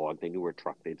knew her dog. They knew her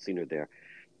truck. They'd seen her there,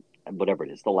 whatever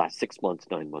it is, the last 6 months,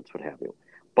 9 months, what have you.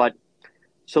 But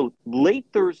so late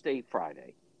Thursday,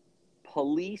 Friday,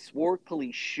 Warwick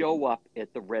police show up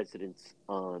at the residence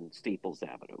on Staples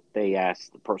Avenue. They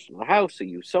ask the person in the house, are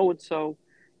you so-and-so?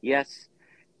 Yes.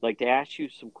 I'd like to ask you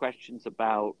some questions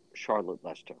about Charlotte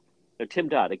Lester. Now, Tim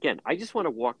Dodd, again, I just want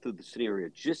to walk through the scenario.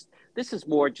 This is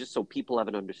more just so people have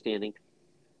an understanding.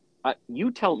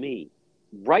 You tell me,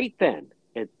 right then,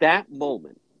 at that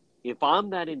moment, if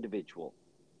I'm that individual,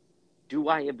 do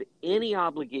I have any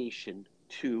obligation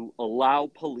to allow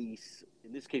police,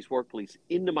 in this case, work police,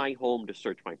 into my home to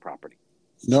search my property?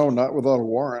 No, not without a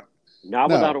warrant. Not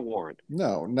without a warrant.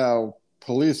 No. Now,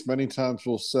 police many times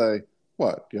will say,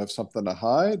 what, do you have something to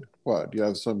hide? What, do you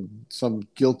have some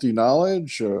guilty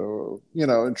knowledge?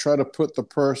 And try to put the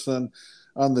person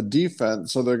on the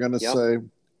defense. So they're going to say,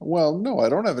 well, no, I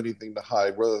don't have anything to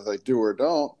hide, whether they do or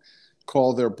don't.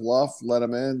 Call their bluff, let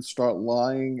them in, start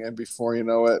lying, and before you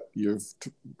know it, you've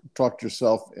talked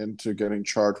yourself into getting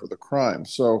charged with a crime.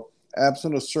 So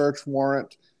absent a search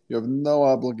warrant, you have no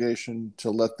obligation to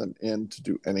let them in to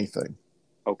do anything.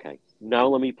 Okay. Now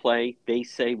let me play. They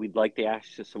say we'd like to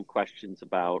ask you some questions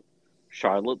about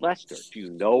Charlotte Lester. Do you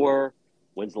know her?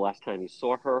 When's the last time you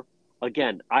saw her?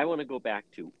 Again, I want to go back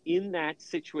to, in that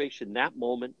situation, that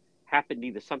moment happened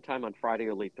either sometime on Friday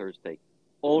or late Thursday.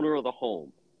 Owner of the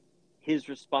home, his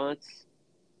response,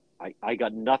 I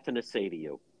got nothing to say to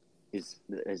you.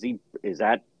 Has he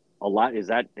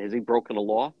broken a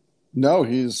law? No,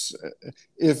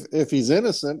 if he's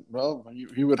innocent, well,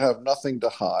 he would have nothing to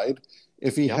hide.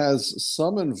 If he has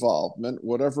some involvement,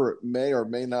 whatever it may or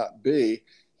may not be,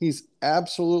 he's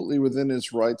absolutely within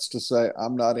his rights to say,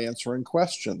 I'm not answering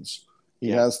questions. He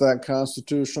has that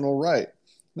constitutional right.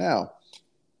 Now,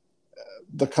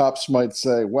 the cops might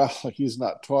say, well, he's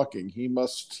not talking. He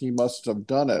must have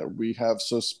done it. We have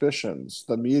suspicions.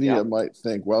 The media might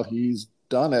think, well, he's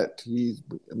done it. He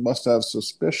must have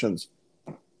suspicions.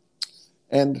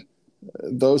 And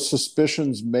those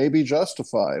suspicions may be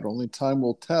justified. Only time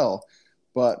will tell.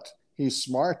 But he's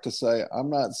smart to say, I'm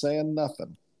not saying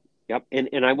nothing. Yep.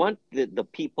 And I want the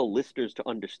people, listeners, to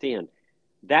understand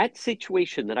that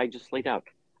situation that I just laid out.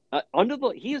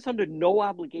 He is under no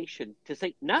obligation to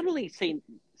say, not only say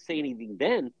anything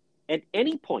then, at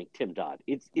any point, Tim Dodd.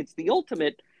 It's the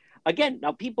ultimate. Again,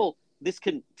 now people, this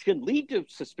can lead to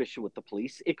suspicion with the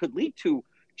police. It could lead to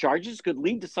charges, could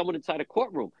lead to someone inside a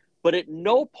courtroom. But at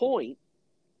no point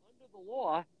under the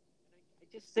law, I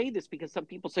just say this because some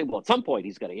people say, well, at some point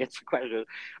he's going to answer questions.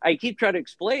 I keep trying to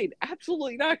explain.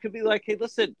 Absolutely not. It could be like, hey,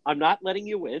 listen, I'm not letting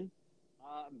you in.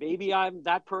 Maybe I'm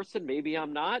that person. Maybe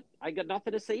I'm not. I got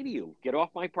nothing to say to you. Get off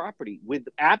my property. With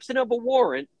absent of a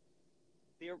warrant,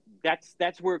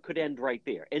 that's where it could end right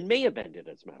there, and may have ended,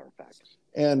 as a matter of fact.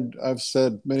 And I've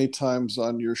said many times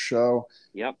on your show,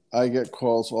 I get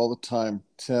calls all the time.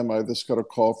 Tim, I just got a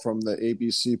call from the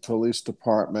ABC Police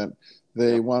Department.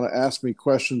 They want to ask me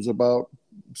questions about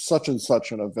such and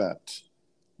such an event.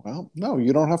 Well, no,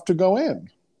 you don't have to go in.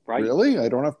 Right. Really? I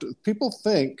don't have to. People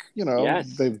think,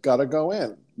 they've got to go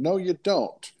in. No, you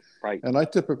don't. Right. And I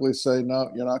typically say, no,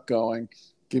 you're not going.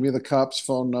 Give me the cop's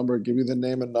phone number. Give me the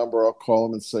name and number. I'll call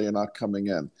them and say you're not coming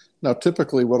in. Now,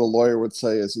 typically what a lawyer would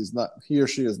say is he or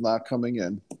she is not coming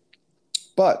in.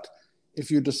 But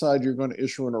if you decide you're going to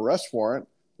issue an arrest warrant,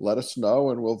 let us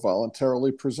know and we'll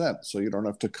voluntarily present so you don't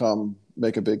have to come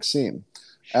make a big scene.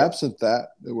 Sure. Absent that,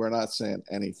 we're not saying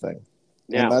anything.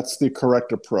 Now, and that's the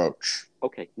correct approach.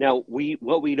 Okay. Now,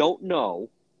 what we don't know,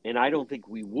 and I don't think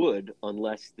we would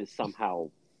unless this somehow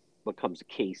becomes a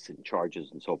case and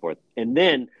charges and so forth. And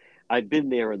then I've been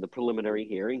there in the preliminary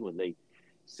hearing when they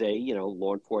say,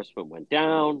 law enforcement went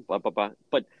down, blah, blah, blah.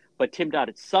 But Tim Dodd,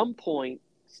 at some point,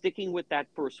 sticking with that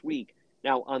first week,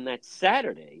 now on that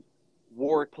Saturday,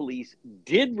 Warwick Police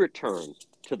did return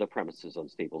to the premises on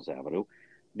Staples Avenue.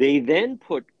 They then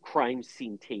put crime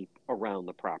scene tape around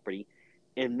the property,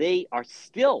 and they are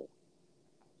still on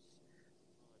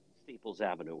Staples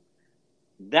Avenue.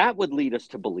 That would lead us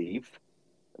to believe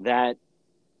that,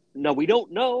 now we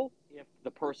don't know if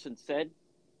the person said,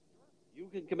 you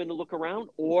can come in and look around,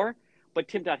 but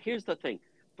Tim Dodd, here's the thing.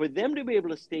 For them to be able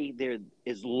to stay there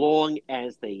as long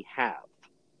as they have,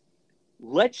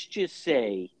 let's just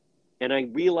say, and I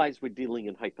realize we're dealing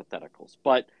in hypotheticals,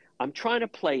 but I'm trying to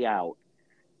play out,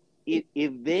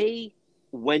 if they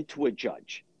went to a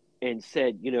judge and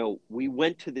said, we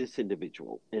went to this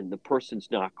individual and the person's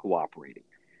not cooperating,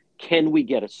 can we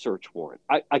get a search warrant?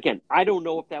 I don't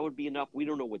know if that would be enough. We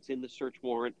don't know what's in the search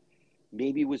warrant.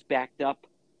 Maybe it was backed up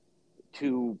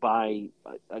by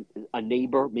a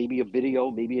neighbor, maybe a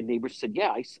video, maybe a neighbor said,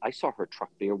 yeah, I saw her truck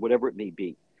there, whatever it may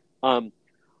be.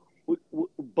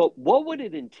 But what would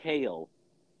it entail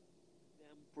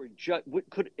for a judge?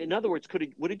 In other words,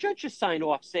 would a judge just sign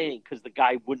off saying, because the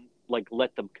guy wouldn't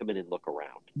let them come in and look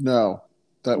around? No,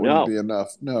 that wouldn't be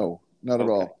enough. No, not at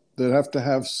all. They'd have to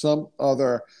have some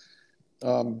other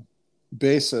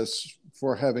basis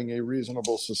for having a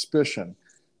reasonable suspicion.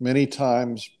 Many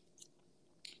times,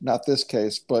 not this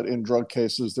case, but in drug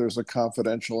cases, there's a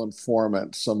confidential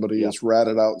informant. Somebody has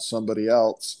ratted out somebody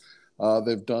else.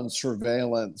 They've done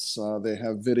surveillance. They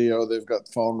have video. They've got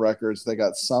phone records. They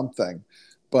got something.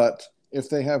 But if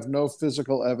they have no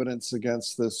physical evidence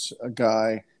against this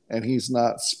guy and he's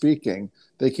not speaking,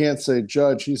 they can't say,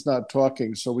 Judge, he's not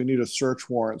talking, so we need a search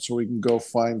warrant so we can go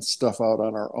find stuff out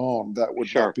on our own. That would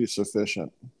not be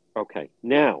sufficient. Okay.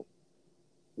 Now,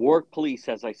 Warwick Police,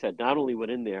 as I said, not only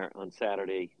went in there on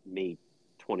Saturday, May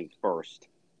 21st,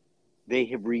 they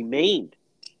have remained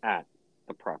at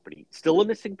the property. Still a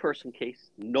missing person case.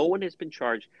 No one has been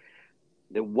charged.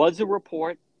 There was a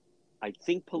report, I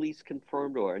think police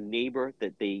confirmed, or a neighbor,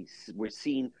 that they were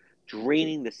seen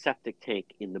draining the septic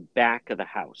tank in the back of the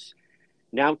house.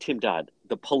 Now, Tim Dodd,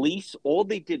 the police, all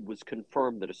they did was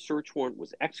confirm that a search warrant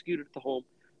was executed at the home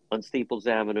on Staples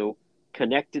Avenue,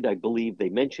 connected, I believe they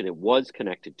mentioned it was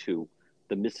connected to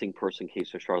the missing person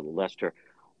case of Charlotte Lester.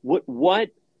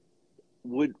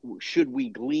 Should we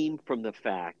glean from the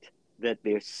fact that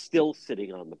they're still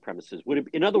sitting on the premises?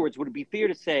 In other words, would it be fair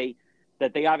to say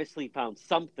that they obviously found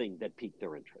something that piqued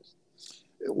their interest?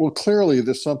 Well, clearly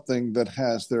there's something that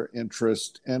has their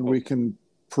interest, and we can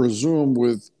presume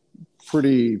with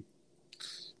pretty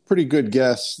good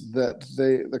guess that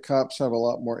the cops have a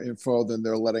lot more info than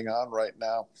they're letting on right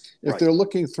now. If they're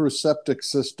looking through septic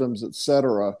systems, et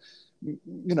cetera,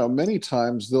 many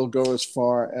times they'll go as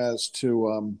far as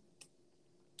to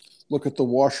look at the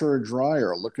washer and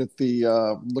dryer, look at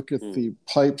the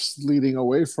pipes leading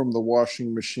away from the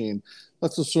washing machine.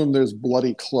 Let's assume there's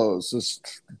bloody clothes.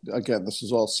 This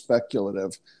is all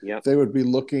speculative. Yep. They would be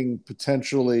looking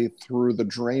potentially through the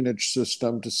drainage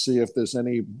system to see if there's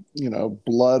any,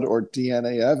 blood or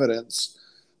DNA evidence.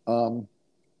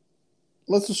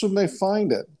 Let's assume they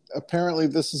find it. Apparently,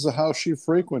 this is a house she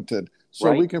frequented.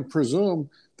 So we can presume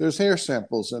there's hair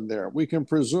samples in there. We can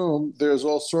presume there's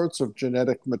all sorts of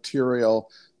genetic material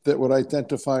that would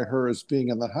identify her as being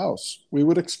in the house. We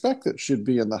would expect that she'd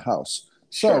be in the house.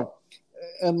 So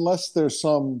unless there's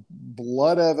some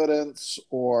blood evidence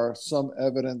or some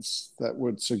evidence that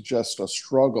would suggest a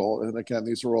struggle, and again,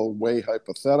 these are all way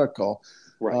hypothetical,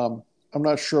 I'm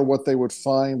not sure what they would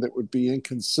find that would be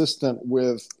inconsistent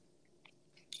with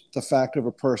the fact of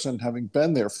a person having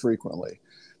been there frequently.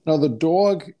 Now, the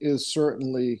dog is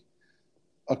certainly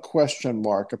a question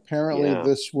mark. Apparently,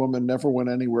 this woman never went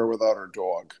anywhere without her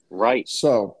dog. Right.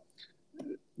 So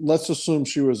let's assume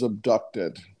she was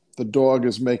abducted. The dog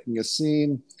is making a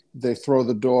scene. They throw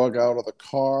the dog out of the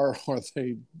car, or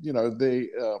they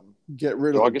get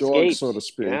rid of the dog, escapes, so to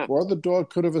speak. Or the dog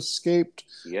could have escaped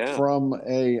from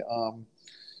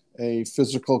a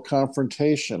physical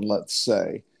confrontation, let's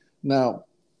say. Now,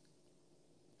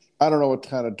 I don't know what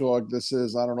kind of dog this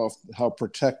is. I don't know how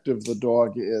protective the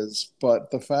dog is, but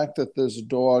the fact that this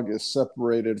dog is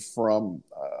separated from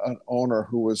an owner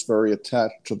who was very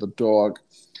attached to the dog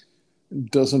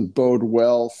doesn't bode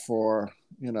well for,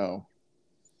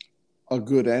 a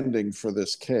good ending for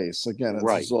this case. Again, it's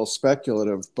Right. all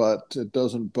speculative, but it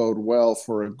doesn't bode well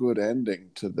for a good ending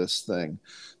to this thing.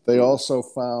 They also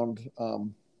found,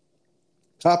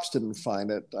 cops didn't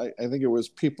find it. I think it was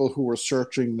people who were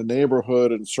searching the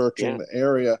neighborhood and searching the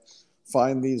area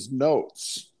find these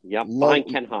notes. Yep, behind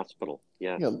Kent Hospital.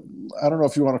 Yeah. Yeah, I don't know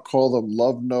if you want to call them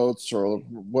love notes or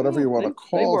whatever you want to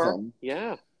call them.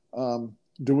 Yeah.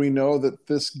 Do we know that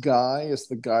this guy is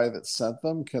the guy that sent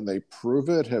them? Can they prove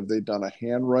it? Have they done a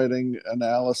handwriting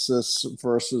analysis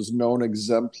versus known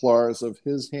exemplars of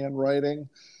his handwriting?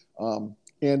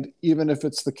 And even if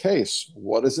it's the case,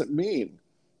 what does it mean?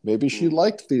 Maybe she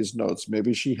liked these notes.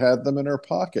 Maybe she had them in her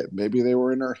pocket. Maybe they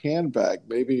were in her handbag.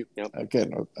 Maybe,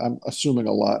 again, I'm assuming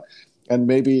a lot. And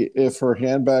maybe if her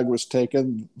handbag was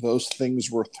taken, those things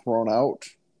were thrown out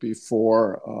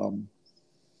before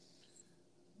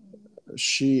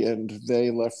she and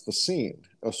they left the scene,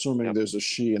 assuming there's a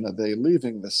she and a they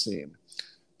leaving the scene.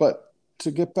 But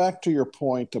to get back to your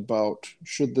point about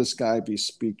should this guy be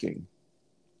speaking?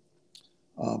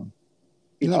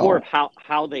 It's more of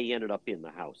how they ended up in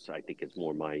the house, I think, is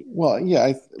more my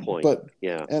point. But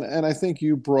and I think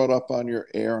you brought up on your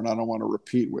air, and I don't want to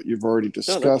repeat what you've already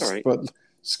discussed, but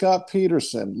Scott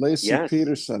Peterson, Lacey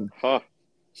Peterson,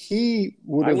 he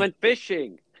would have... I went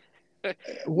fishing.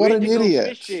 What an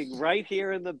idiot. Fishing right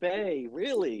here in the bay.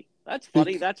 Really? That's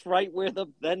funny. That's right where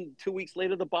then 2 weeks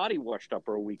later the body washed up,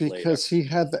 or a week later. Because he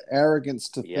had the arrogance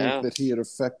to think that he had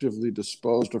effectively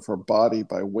disposed of her body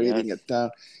by weighting it down.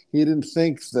 He didn't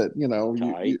think that,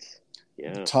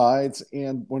 tides,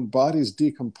 and when bodies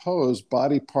decompose,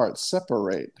 body parts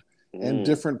separate, and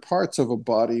different parts of a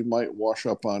body might wash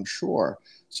up on shore.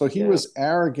 So he was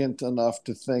arrogant enough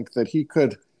to think that he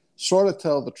could sort of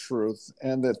tell the truth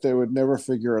and that they would never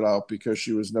figure it out because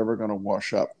she was never going to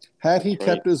wash up. Had he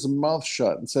kept his mouth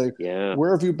shut and say,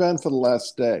 where have you been for the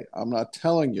last day? I'm not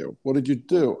telling you. What did you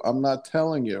do? I'm not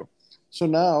telling you. So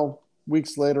now,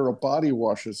 weeks later, a body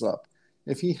washes up.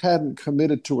 If he hadn't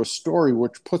committed to a story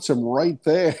which puts him right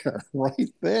there,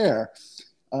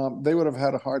 they would have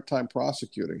had a hard time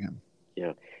prosecuting him.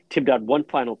 Yeah. Tim Dodd, one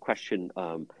final question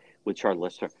with Charlotte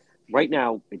Lister. Right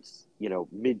now, it's,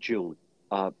 mid-June.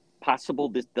 Possible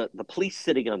the police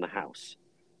sitting on the house.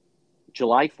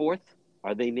 July 4th,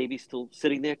 are they maybe still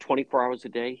sitting there 24 hours a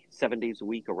day, 7 days a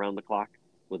week, around the clock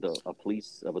with a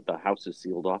police, with the houses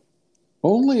sealed off?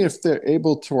 Only if they're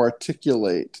able to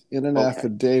articulate in an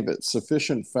affidavit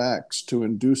sufficient facts to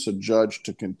induce a judge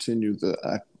to continue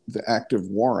the active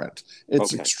warrant.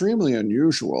 It's extremely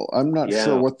unusual. I'm not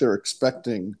sure what they're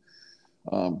expecting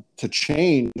to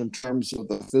change in terms of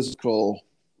the physical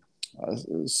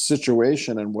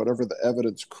situation and whatever the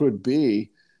evidence could be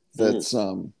that's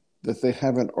that they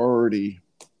haven't already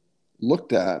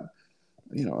looked at,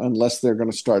 unless they're going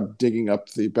to start digging up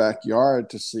the backyard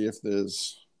to see if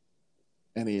there's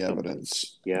any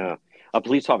evidence. Yeah. A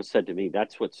police officer said to me,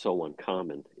 that's what's so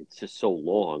uncommon. It's just so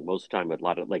long. Most of the time, a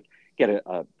lot of get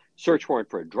a search warrant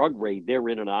for a drug raid. They're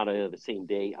in and out of the same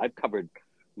day. I've covered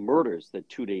murders that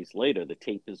 2 days later, the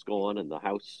tape is gone and the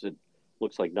house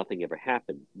looks like nothing ever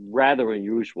happened. Rather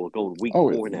unusual, going week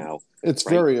 4 now. It's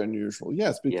very unusual,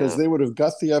 yes, because they would have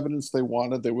got the evidence they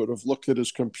wanted. They would have looked at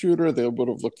his computer. They would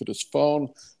have looked at his phone.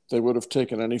 They would have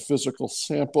taken any physical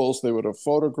samples. They would have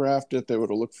photographed it. They would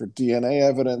have looked for DNA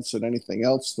evidence and anything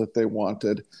else that they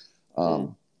wanted.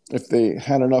 If they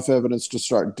had enough evidence to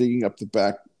start digging up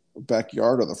the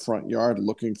backyard or the front yard,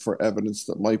 looking for evidence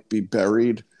that might be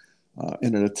buried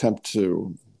in an attempt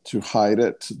to hide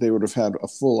it, they would have had a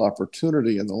full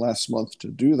opportunity in the last month to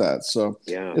do that. So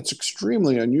it's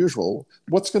extremely unusual.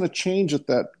 What's going to change at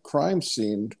that crime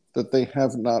scene that they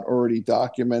have not already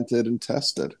documented and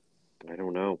tested? I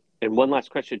don't know. And one last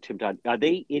question, Tim Dodd. Are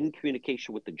they in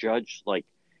communication with the judge?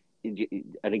 And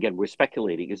again, we're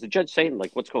speculating. Is the judge saying,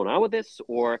 what's going on with this?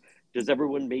 Or does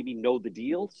everyone maybe know the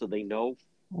deal so they know,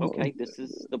 okay, this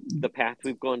is the path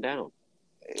we've gone down?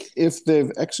 If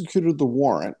they've executed the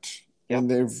warrant, and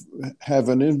they have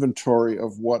an inventory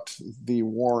of what the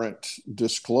warrant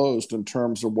disclosed in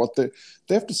terms of what they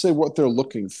have to say what they're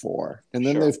looking for. And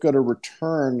then they've got to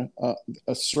return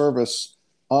a service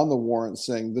on the warrant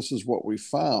saying, this is what we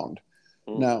found.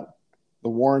 Now, the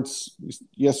warrants,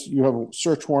 yes, you have a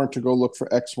search warrant to go look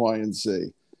for X, Y, and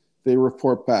Z. They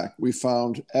report back, we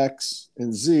found X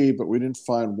and Z, but we didn't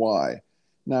find Y.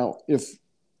 Now, if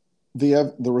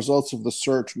the results of the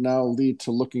search now lead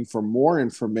to looking for more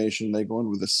information, they go in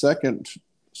with a second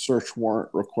search warrant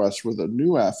request with a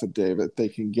new affidavit, they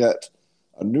can get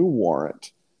a new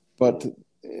warrant. But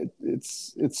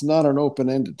it's not an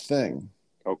open-ended thing.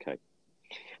 Okay.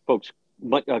 Folks,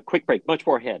 quick break, much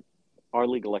more ahead. our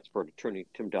legal expert, attorney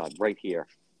Tim Dodd, right here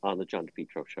on the John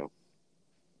DePetro Show.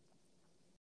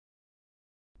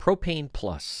 Propane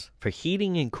Plus. For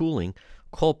heating and cooling,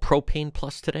 call Propane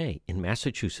Plus today in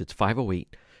Massachusetts,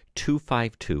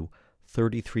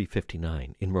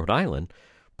 508-252-3359. In Rhode Island,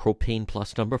 Propane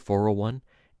Plus number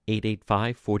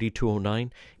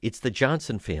 401-885-4209. It's the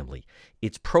Johnson family.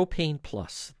 It's Propane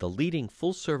Plus, the leading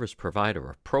full-service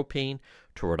provider of propane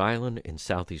to Rhode Island and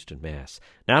southeastern Mass.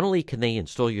 Not only can they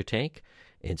install your tank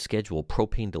and schedule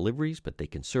propane deliveries, but they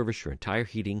can service your entire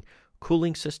heating,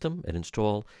 cooling system and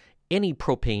install any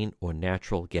propane or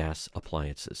natural gas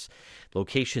appliances.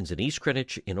 Locations in East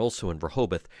Greenwich and also in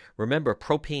Rehoboth. Remember,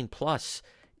 Propane Plus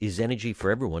is energy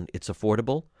for everyone. It's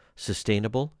affordable,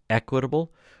 sustainable,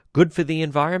 equitable, good for the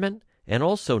environment, and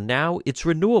also now it's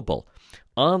renewable.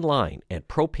 Online at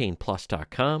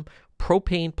propaneplus.com.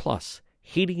 Propane Plus,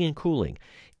 heating and cooling.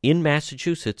 In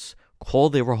Massachusetts, call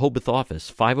their Rehoboth office,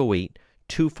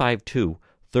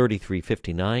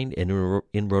 508-252-3359, and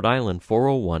in Rhode Island,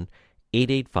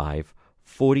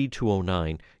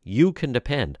 401-885-4209. You can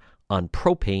depend on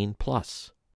Propane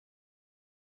Plus.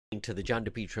 To the John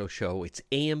DePetro Show. It's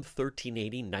AM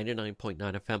 1380, 99.9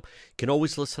 FM. You can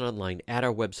always listen online at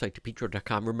our website,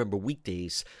 DePetro.com. Remember,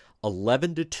 weekdays,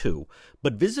 11 to 2.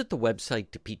 But visit the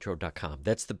website, DePetro.com.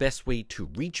 That's the best way to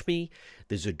reach me.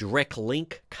 There's a direct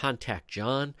link. Contact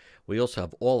John. We also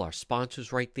have all our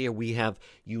sponsors right there. We have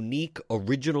unique,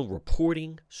 original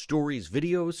reporting, stories,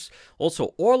 videos.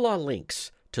 Also, all our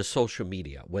links to social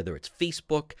media, whether it's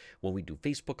Facebook, when we do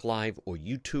Facebook Live, or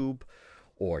YouTube,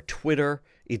 or Twitter.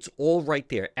 It's all right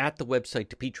there at the website,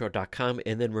 DePetro.com.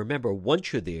 And then remember,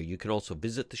 once you're there, you can also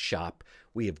visit the shop.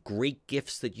 We have great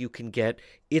gifts that you can get.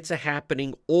 It's a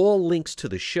happening. All links to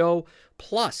the show.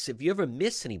 Plus, if you ever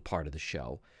miss any part of the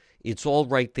show, it's all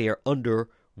right there under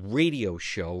radio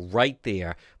show right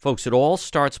there. Folks, it all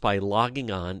starts by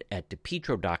logging on at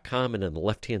DePetro.com, and on the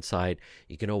left-hand side,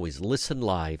 you can always listen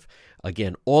live.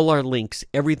 Again, all our links,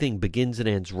 everything begins and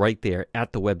ends right there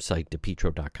at the website,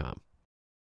 DePetro.com.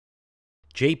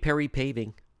 J. Perry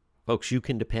Paving. Folks, you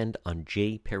can depend on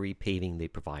J. Perry Paving. They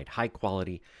provide high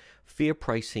quality, fair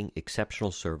pricing,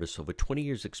 exceptional service, over 20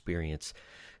 years experience,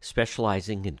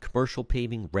 specializing in commercial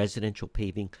paving, residential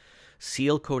paving,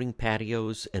 seal coating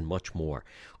patios, and much more.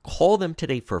 Call them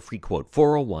today for a free quote,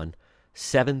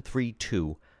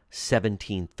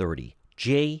 401-732-1730.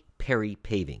 J. Perry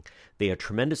Paving. They are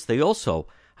tremendous. They also,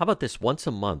 how about this, once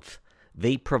a month,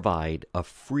 they provide a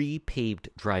free paved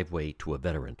driveway to a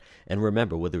veteran. And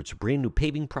remember, whether it's a brand new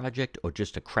paving project or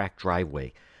just a cracked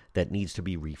driveway that needs to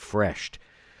be refreshed,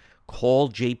 call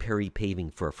J. Perry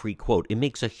Paving for a free quote. It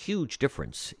makes a huge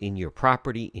difference in your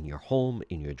property, in your home,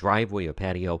 in your driveway or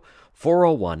patio.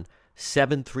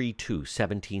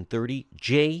 401-732-1730.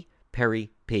 J.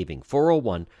 Perry Paving.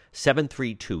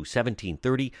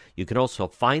 401-732-1730. You can also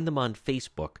find them on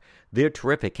Facebook. They're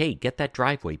terrific. Hey, get that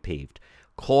driveway paved.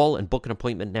 Call and book an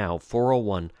appointment now,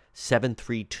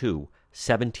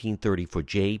 401-732-1730 for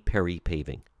J. Perry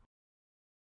Paving.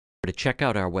 To check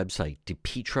out our website,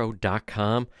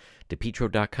 DePetro.com,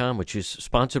 DePetro.com, which is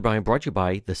sponsored by and brought to you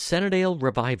by the Centerdale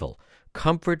Revival,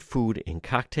 comfort, food, and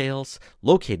cocktails,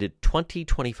 located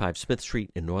 2025 Smith Street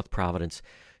in North Providence.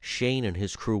 Shane and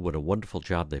his crew, what a wonderful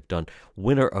job they've done.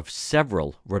 Winner of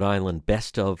several Rhode Island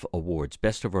Best of Awards,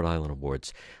 Best of Rhode Island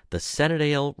Awards. The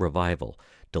Centerdale Revival.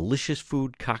 Delicious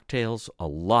food, cocktails, a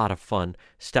lot of fun.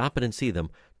 Stop in and see them,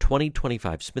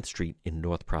 2025 Smith Street in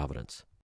North Providence.